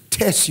to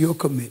test your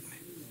commitment.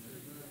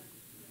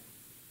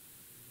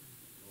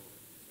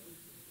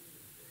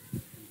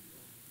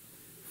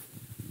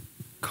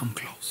 Come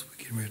close. We're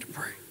getting ready to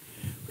pray.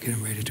 We're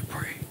getting ready to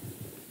pray.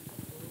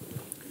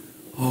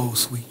 Oh,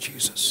 sweet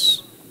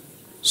Jesus.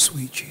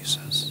 Sweet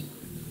Jesus.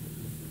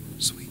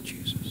 Sweet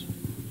Jesus.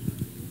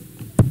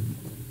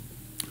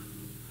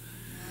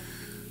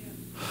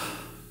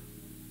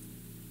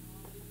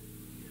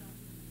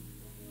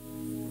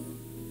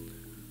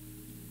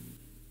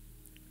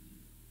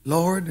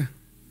 Lord,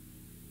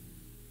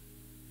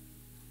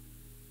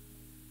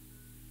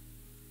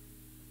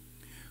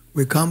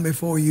 we come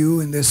before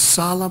you in this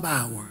solemn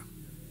hour,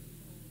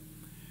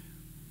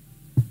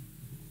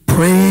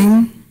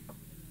 praying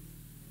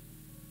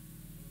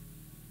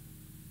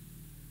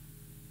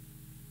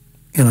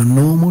in a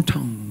normal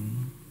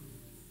tone.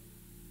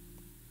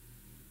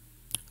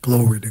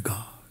 Glory to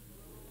God.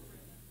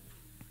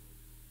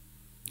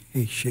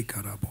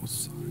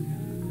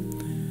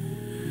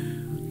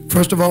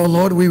 First of all,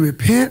 Lord, we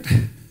repent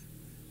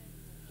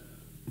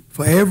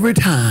for every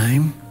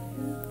time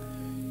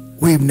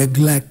we've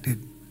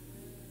neglected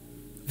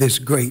this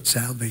great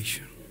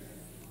salvation.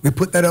 We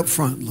put that up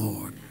front,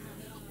 Lord.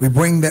 We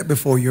bring that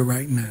before you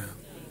right now.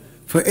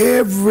 For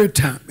every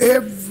time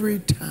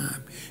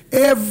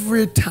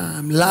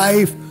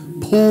life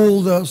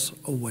pulled us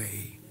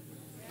away.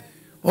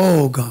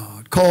 Oh,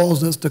 God,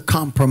 caused us to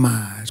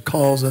compromise,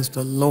 caused us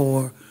to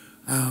lower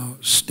our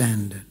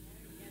standard.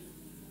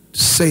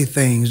 Say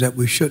things that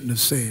we shouldn't have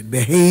said,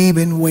 behave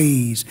in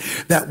ways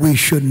that we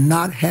should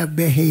not have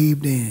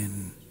behaved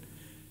in,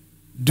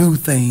 do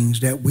things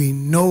that we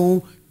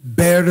know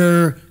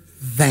better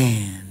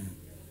than.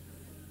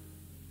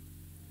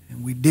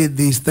 And we did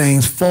these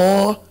things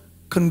for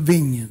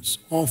convenience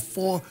or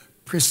for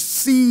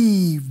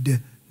perceived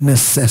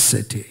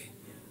necessity.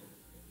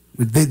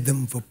 We did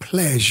them for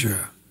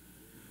pleasure.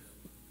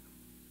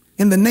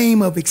 In the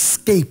name of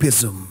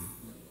escapism.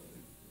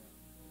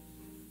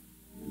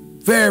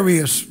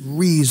 Various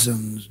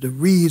reasons. The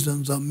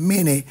reasons are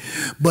many,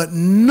 but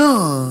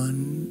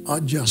none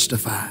are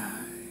justified.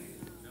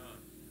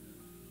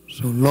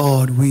 So,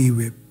 Lord, we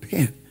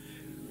repent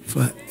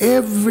for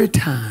every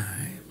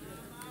time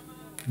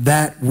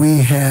that we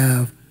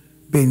have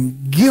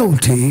been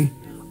guilty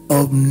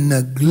of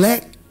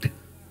neglect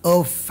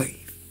of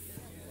faith.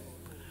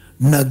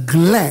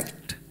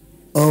 Neglect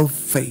of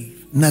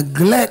faith.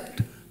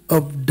 Neglect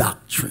of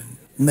doctrine.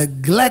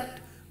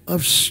 Neglect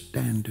of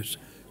standards.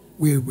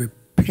 We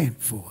repent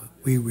for it.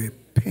 We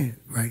repent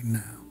right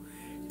now.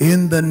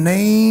 In the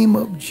name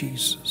of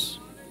Jesus.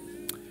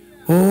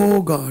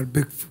 Oh, God.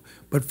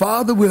 But,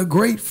 Father, we're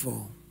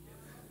grateful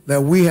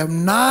that we have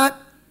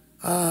not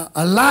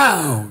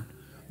allowed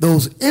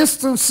those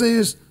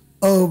instances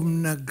of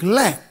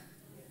neglect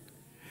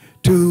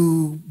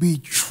to be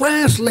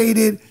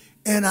translated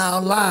in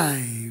our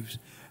lives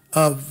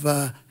of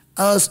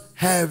us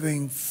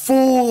having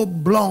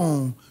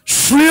full-blown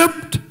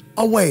slipped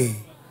away.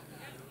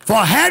 For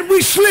had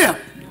we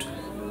slipped,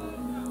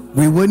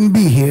 we wouldn't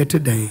be here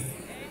today.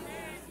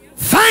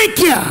 Thank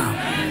you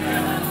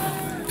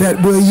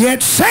that we're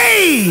yet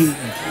saved.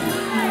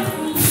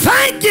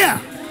 Thank you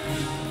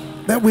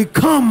that we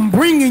come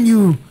bringing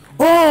you,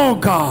 oh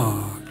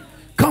God,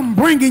 come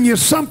bringing you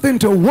something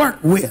to work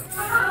with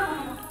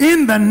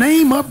in the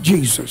name of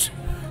Jesus.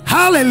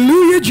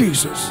 Hallelujah,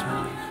 Jesus.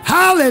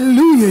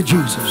 Hallelujah,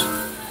 Jesus.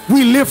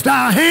 We lift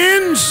our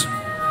hands,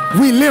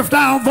 we lift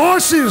our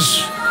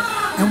voices,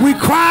 and we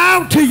cry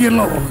out to you,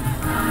 Lord.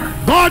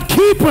 God,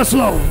 keep us,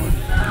 Lord.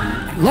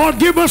 Lord,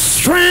 give us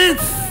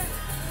strength.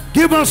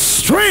 Give us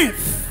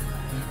strength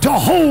to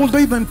hold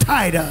even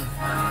tighter.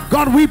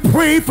 God, we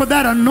pray for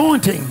that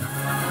anointing.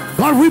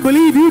 God, we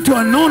believe you to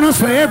anoint us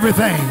for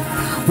everything.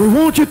 We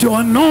want you to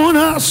anoint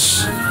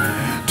us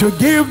to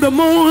give the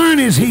more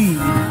earnest heed.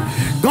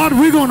 God,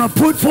 we're going to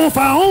put forth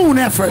our own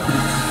effort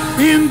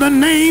in the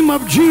name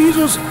of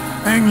Jesus.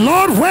 And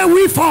Lord, where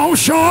we fall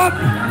short,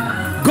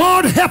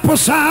 God, help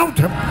us out.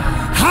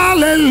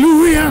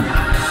 Hallelujah.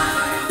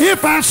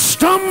 If I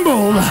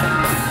stumble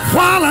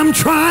while I'm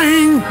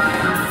trying,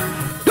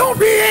 don't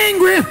be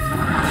angry,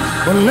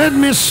 but let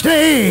me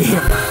stay,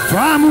 for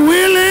I'm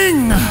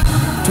willing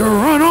to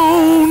run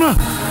on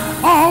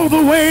all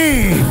the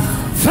way.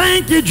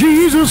 Thank you,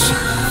 Jesus.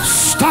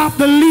 Stop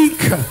the leak.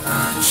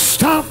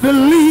 Stop the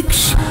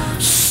leaks.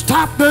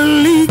 Stop the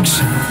leaks.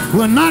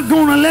 We're not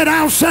going to let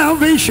our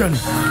salvation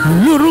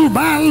little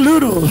by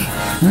little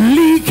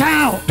leak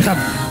out.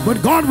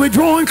 But God, we're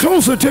drawing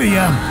closer to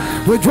you.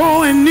 We're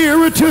drawing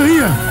nearer to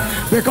you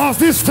because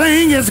this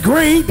thing is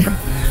great.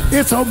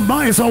 It's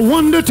a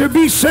wonder to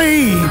be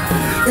saved.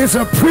 It's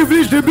a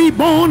privilege to be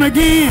born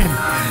again.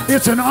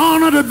 It's an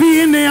honor to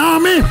be in the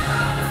army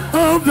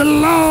of the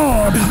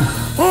Lord.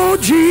 Oh,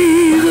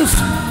 Jesus,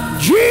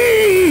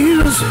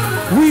 Jesus,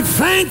 we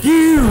thank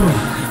you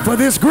for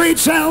this great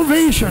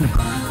salvation.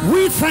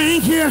 We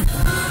thank you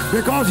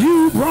because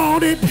you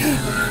brought it.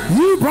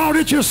 You brought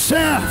it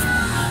yourself.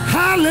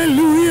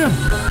 Hallelujah.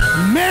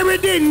 Mary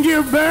didn't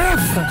give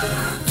birth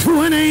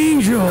to an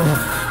angel,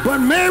 but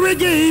Mary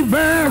gave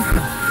birth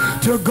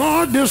to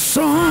God the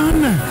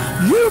Son.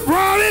 You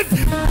brought it.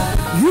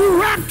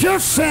 You wrapped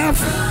yourself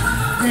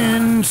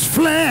in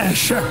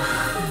flesh,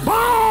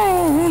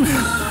 born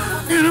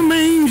in a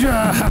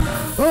manger.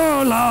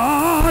 Oh,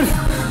 Lord,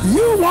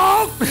 you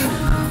walked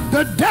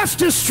the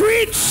dusty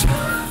streets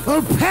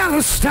of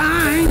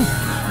Palestine,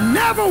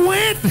 never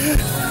went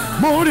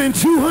more than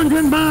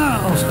 200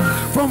 miles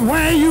from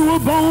where you were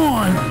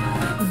born,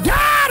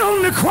 died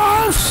on the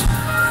cross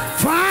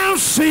for our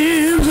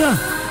sins.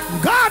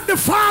 God the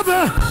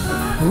Father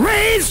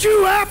raised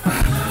you up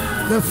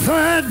the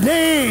third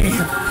day.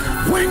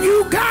 When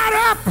you got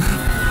up,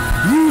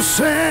 you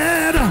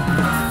said,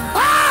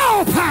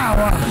 all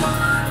power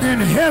in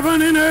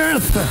heaven and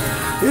earth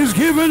is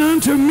given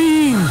unto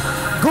me.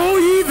 Go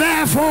ye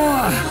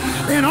therefore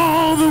in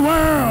all the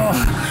world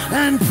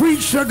and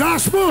preach the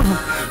gospel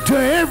to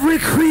every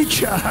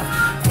creature.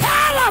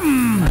 Tell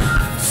them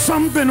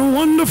something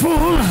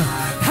wonderful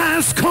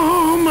has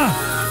come.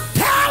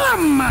 Tell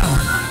them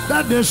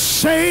that the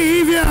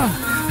Savior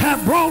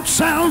have brought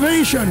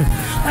salvation,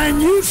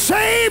 and you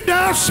saved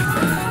us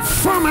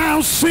from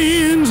our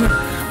sins.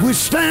 We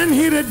stand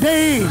here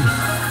today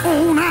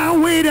on our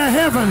way to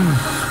heaven.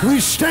 We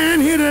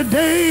stand here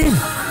today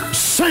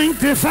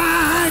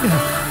sanctified.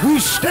 We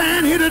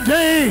stand here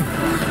today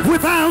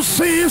with our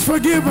sins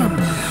forgiven,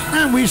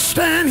 and we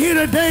stand here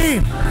today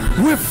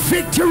with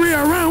victory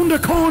around the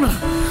corner,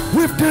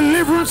 with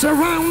deliverance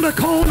around the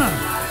corner.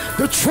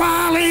 The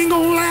trial ain't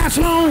gonna last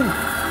long.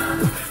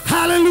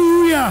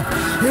 Hallelujah.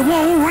 It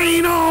won't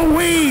rain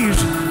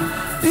always.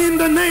 In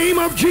the name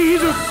of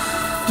Jesus,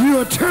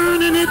 you're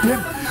turning it.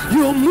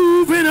 You're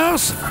moving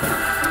us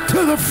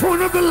to the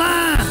front of the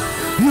line.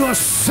 You're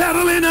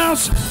settling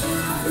us.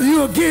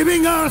 You're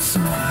giving us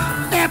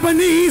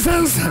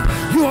Ebenezer's.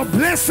 You're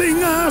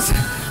blessing us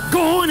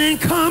going and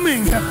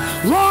coming.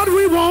 Lord,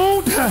 we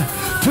want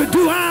to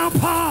do our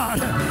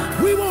part.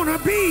 We want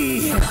to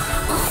be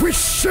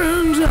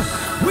Christians.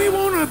 We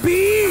want to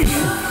be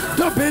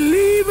the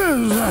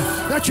believers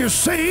that you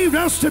saved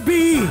us to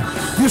be.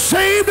 You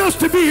saved us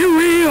to be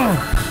real.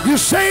 You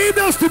saved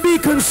us to be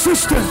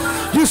consistent.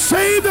 You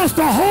saved us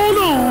to hold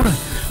on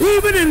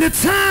even in the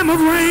time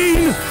of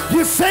rain.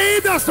 You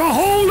saved us to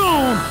hold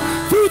on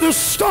through the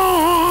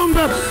storm.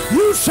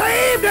 You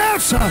saved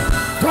us to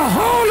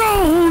hold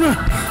on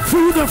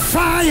through the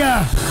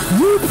fire.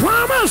 You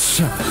promised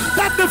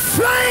that the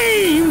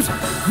flames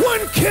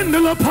wouldn't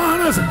kindle upon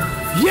us.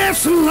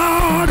 Yes,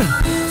 Lord.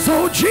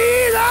 So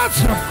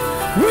Jesus,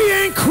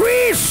 we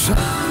increase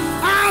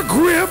our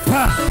grip.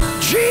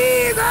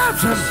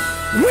 Jesus,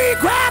 we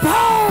grab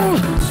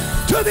hold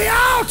to the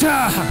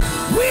altar.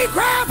 We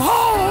grab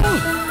hold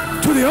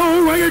to the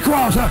old rugged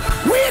cross.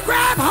 We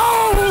grab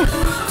hold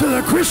to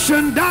the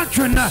Christian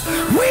doctrine.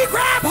 We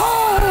grab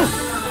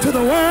hold to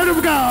the Word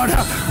of God.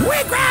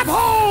 We grab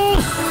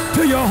hold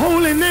to your your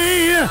holy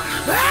name.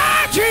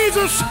 Ah,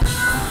 Jesus.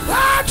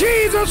 Ah,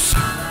 Jesus.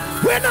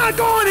 We're not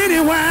going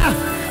anywhere.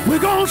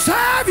 We're going to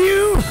serve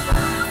you.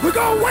 We're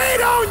going to wait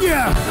on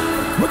you.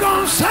 We're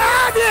going to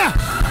serve you.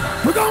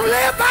 We're going to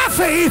live by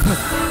faith.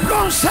 We're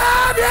going to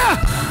serve you.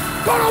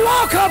 We're going to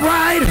walk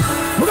upright.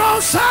 We're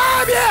going to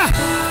serve you.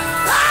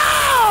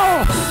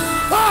 Oh,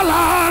 oh,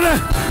 Lord,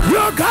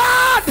 you're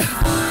God.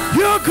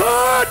 You're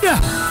good.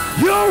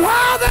 You're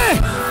worthy.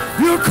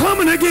 You're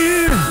coming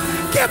again.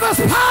 Give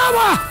us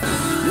power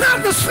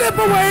not to slip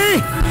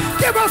away.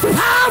 Give us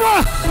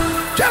power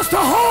just to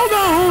hold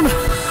on.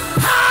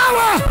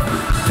 Power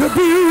to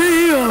be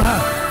real.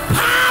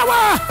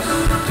 Power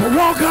to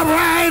walk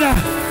upright.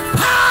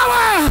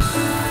 Power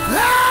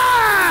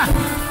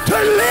to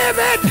live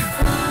it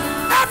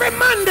every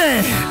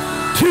Monday,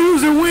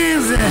 Tuesday,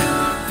 Wednesday,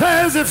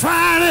 Thursday,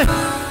 Friday,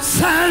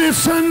 Saturday,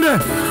 Sunday,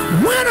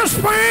 winter,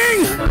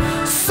 spring,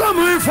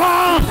 summer, and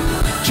fall,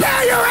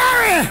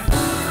 January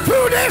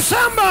through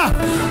December.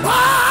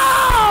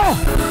 Oh,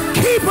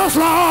 keep us,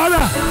 Lord.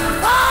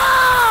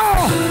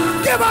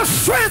 Oh, give us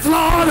strength,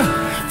 Lord.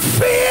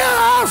 Fill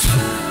us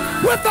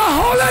with the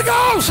Holy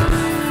Ghost.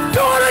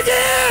 Do it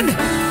again.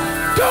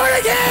 Do it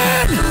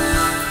again.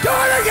 Do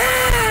it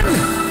again.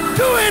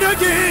 Do it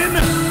again.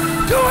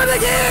 Do it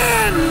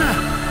again.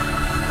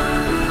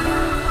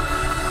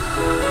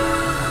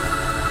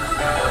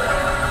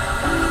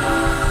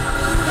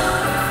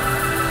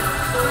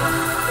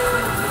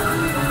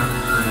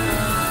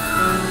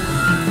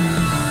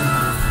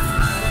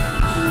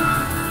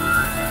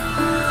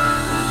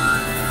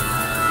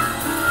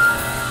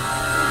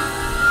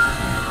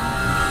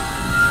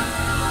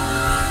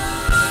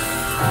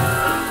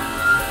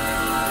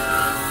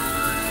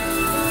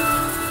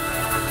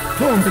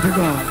 Glory to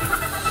God.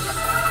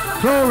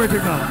 Glory to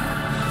God.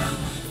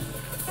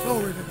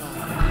 Glory to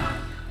God.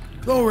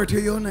 Glory to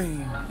your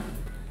name.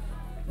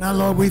 Now,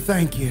 Lord, we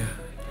thank you.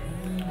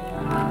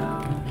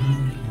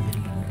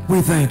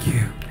 We thank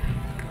you.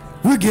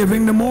 We're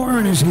giving the more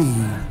earnest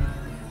heed.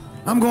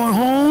 I'm going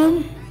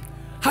home.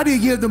 How do you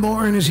give the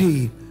more earnest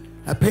heed?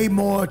 I pay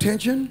more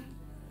attention.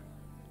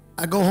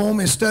 I go home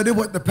and study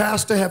what the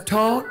pastor have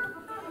taught.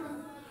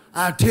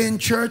 I attend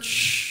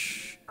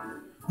church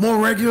more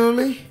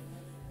regularly.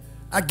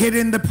 I get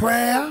into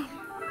prayer.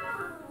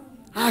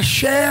 I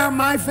share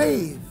my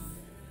faith.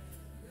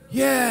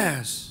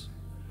 Yes.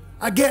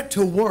 I get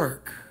to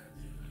work.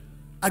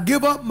 I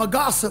give up my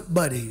gossip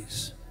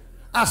buddies.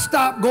 I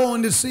stop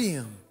going to see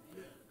them.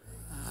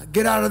 I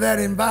get out of that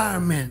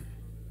environment.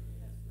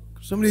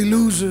 Some of these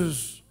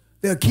losers,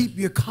 they'll keep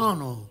you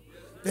carnal.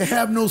 They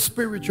have no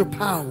spiritual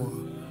power.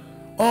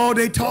 All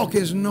they talk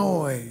is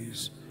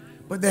noise,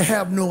 but they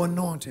have no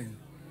anointing.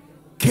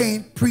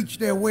 Can't preach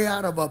their way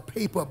out of a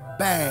paper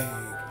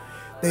bag.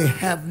 They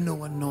have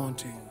no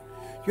anointing.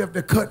 You have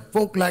to cut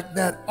folk like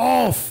that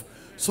off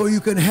so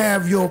you can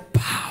have your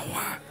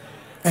power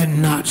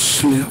and not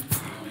slip.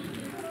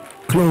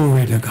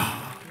 Glory to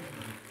God.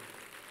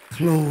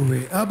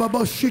 Glory.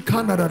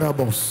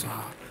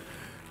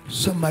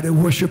 Somebody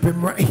worship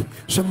him right.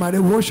 Somebody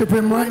worship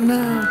him right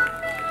now.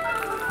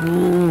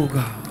 Oh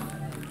God.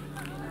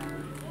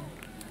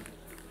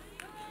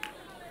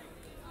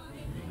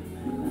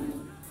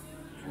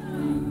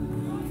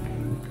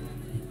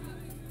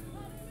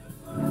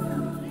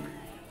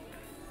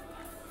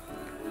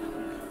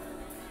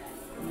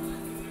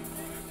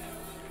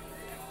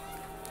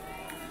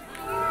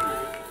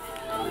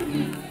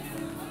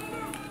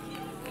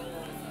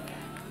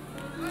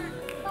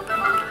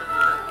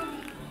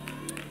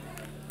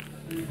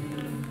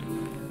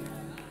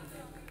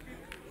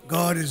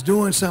 God is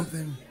doing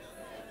something.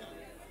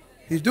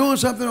 He's doing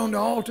something on the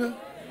altar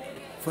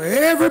for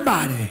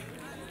everybody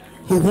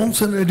who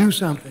wants him to do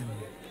something.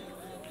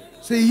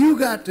 See, you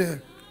got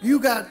to,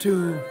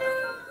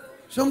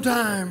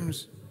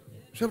 sometimes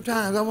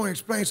I want to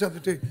explain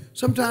something to you.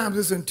 Sometimes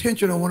it's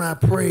intentional when I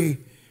pray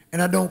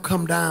and I don't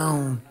come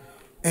down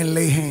and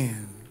lay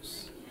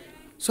hands.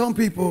 Some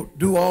people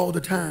do all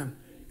the time,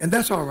 and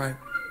that's all right.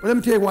 But let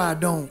me tell you why I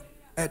don't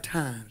at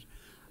times.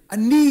 I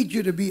need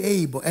you to be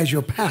able, as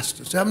your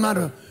pastor, see, I'm not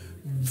a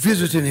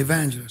visiting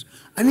evangelist.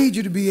 I need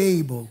you to be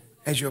able,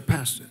 as your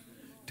pastor,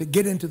 to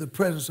get into the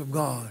presence of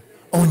God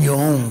on your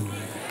own.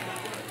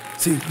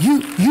 See,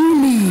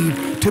 you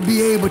need to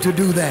be able to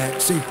do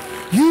that. See,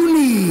 you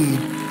need,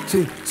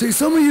 see,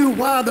 some of you,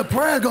 while the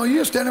prayer's going,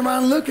 you're standing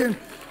around looking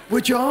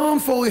with your arm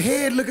for your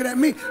head looking at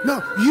me.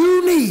 No,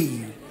 you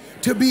need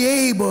to be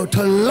able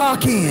to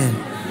lock in.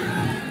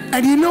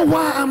 And you know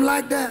why I'm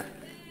like that?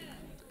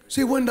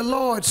 See, when the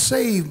Lord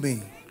saved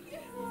me,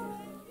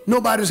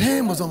 nobody's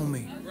hand was on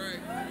me.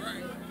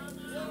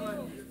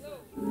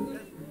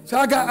 So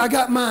I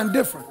got mine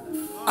different.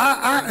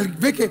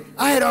 Vicky,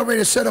 I had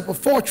already set up a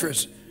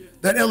fortress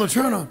that Elder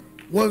Turner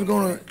wasn't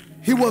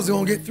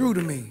gonna get through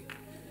to me.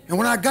 And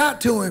when I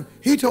got to him,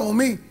 he told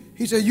me,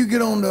 he said, you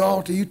get on the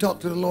altar, you talk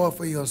to the Lord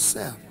for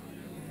yourself.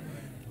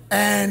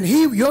 And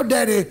your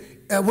daddy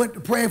went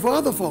to praying for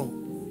other folk.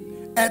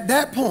 At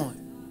that point,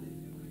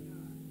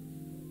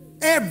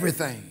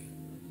 everything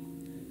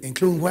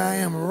including where I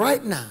am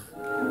right now,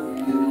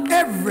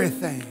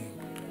 everything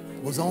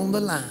was on the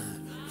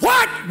line.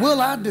 What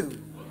will I do?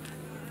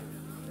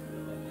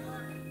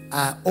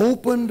 I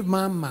opened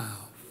my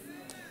mouth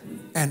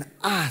and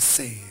I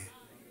said,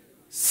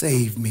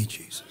 save me,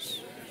 Jesus.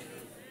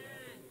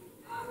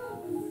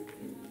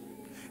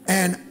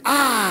 And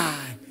I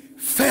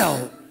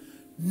felt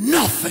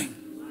nothing.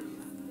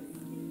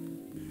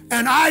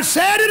 And I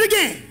said it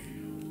again.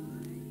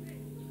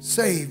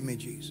 Save me,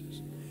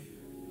 Jesus.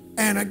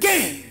 And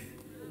again,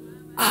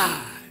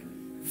 I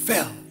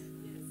felt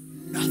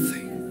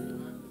nothing.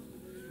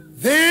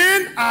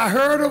 Then I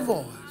heard a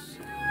voice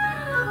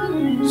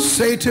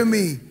say to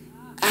me,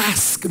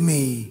 ask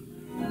me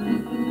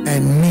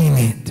and mean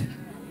it.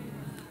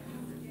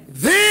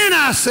 Then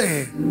I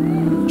said,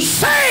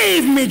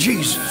 save me,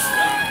 Jesus.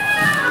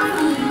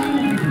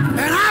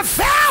 And I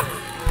felt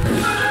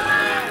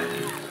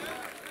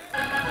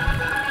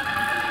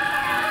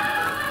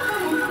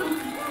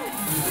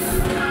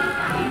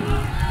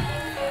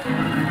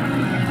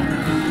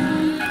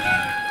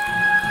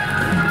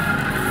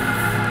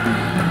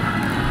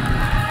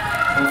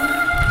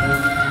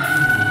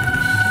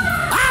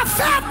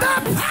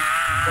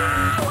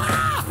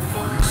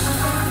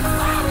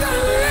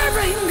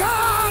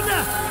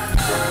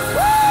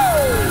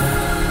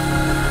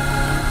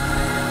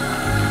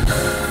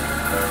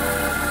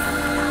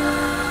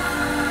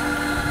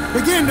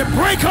begin to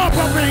break up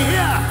in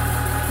here.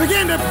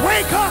 Begin to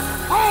break up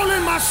all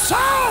in my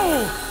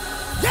soul.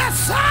 Yes,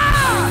 sir.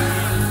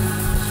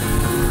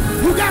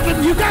 You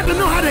got to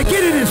know how to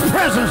get in his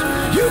presence.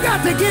 You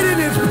got to get in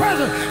his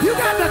presence. You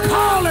got to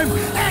call him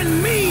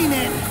and mean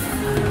it.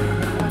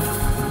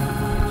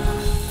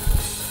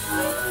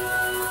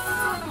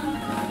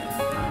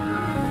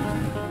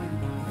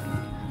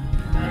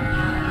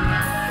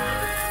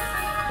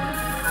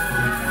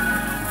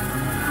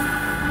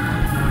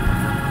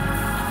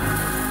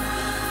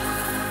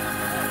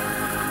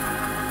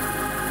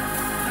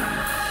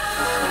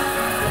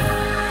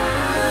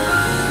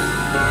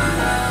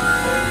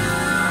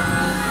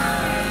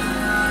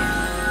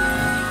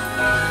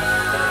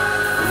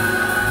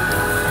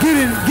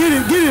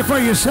 Get it for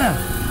yourself.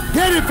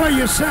 Get it for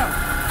yourself.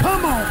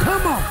 Come on,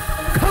 come on,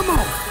 come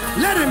on.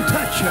 Let him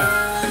touch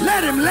you.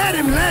 Let him.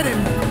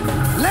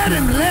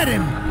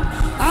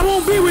 I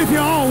won't be with you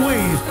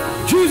always.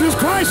 Jesus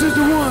Christ is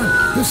the one,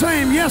 the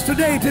same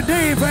yesterday,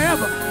 today, and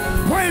forever.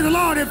 Praise the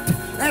Lord. If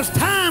as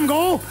time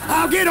goes,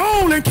 I'll get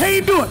old and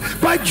can't do it.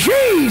 But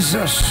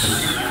Jesus.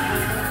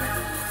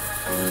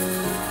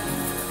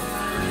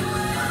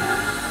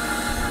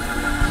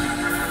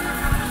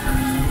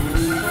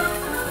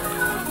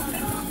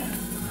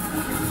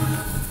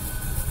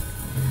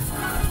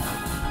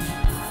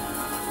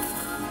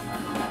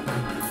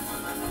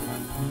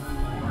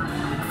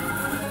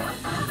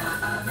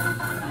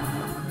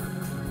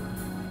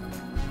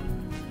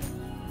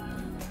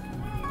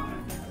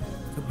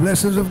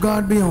 Blessings of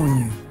God be on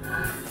you.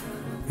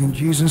 In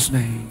Jesus'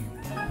 name,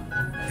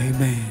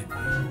 amen.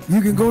 You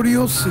can go to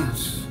your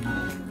seats.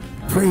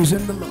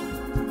 Praising the Lord.